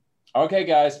it. Okay,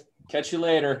 guys. Catch you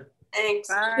later. Thanks.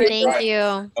 Bye. Thank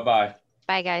you. Bye-bye.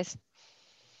 Bye, guys.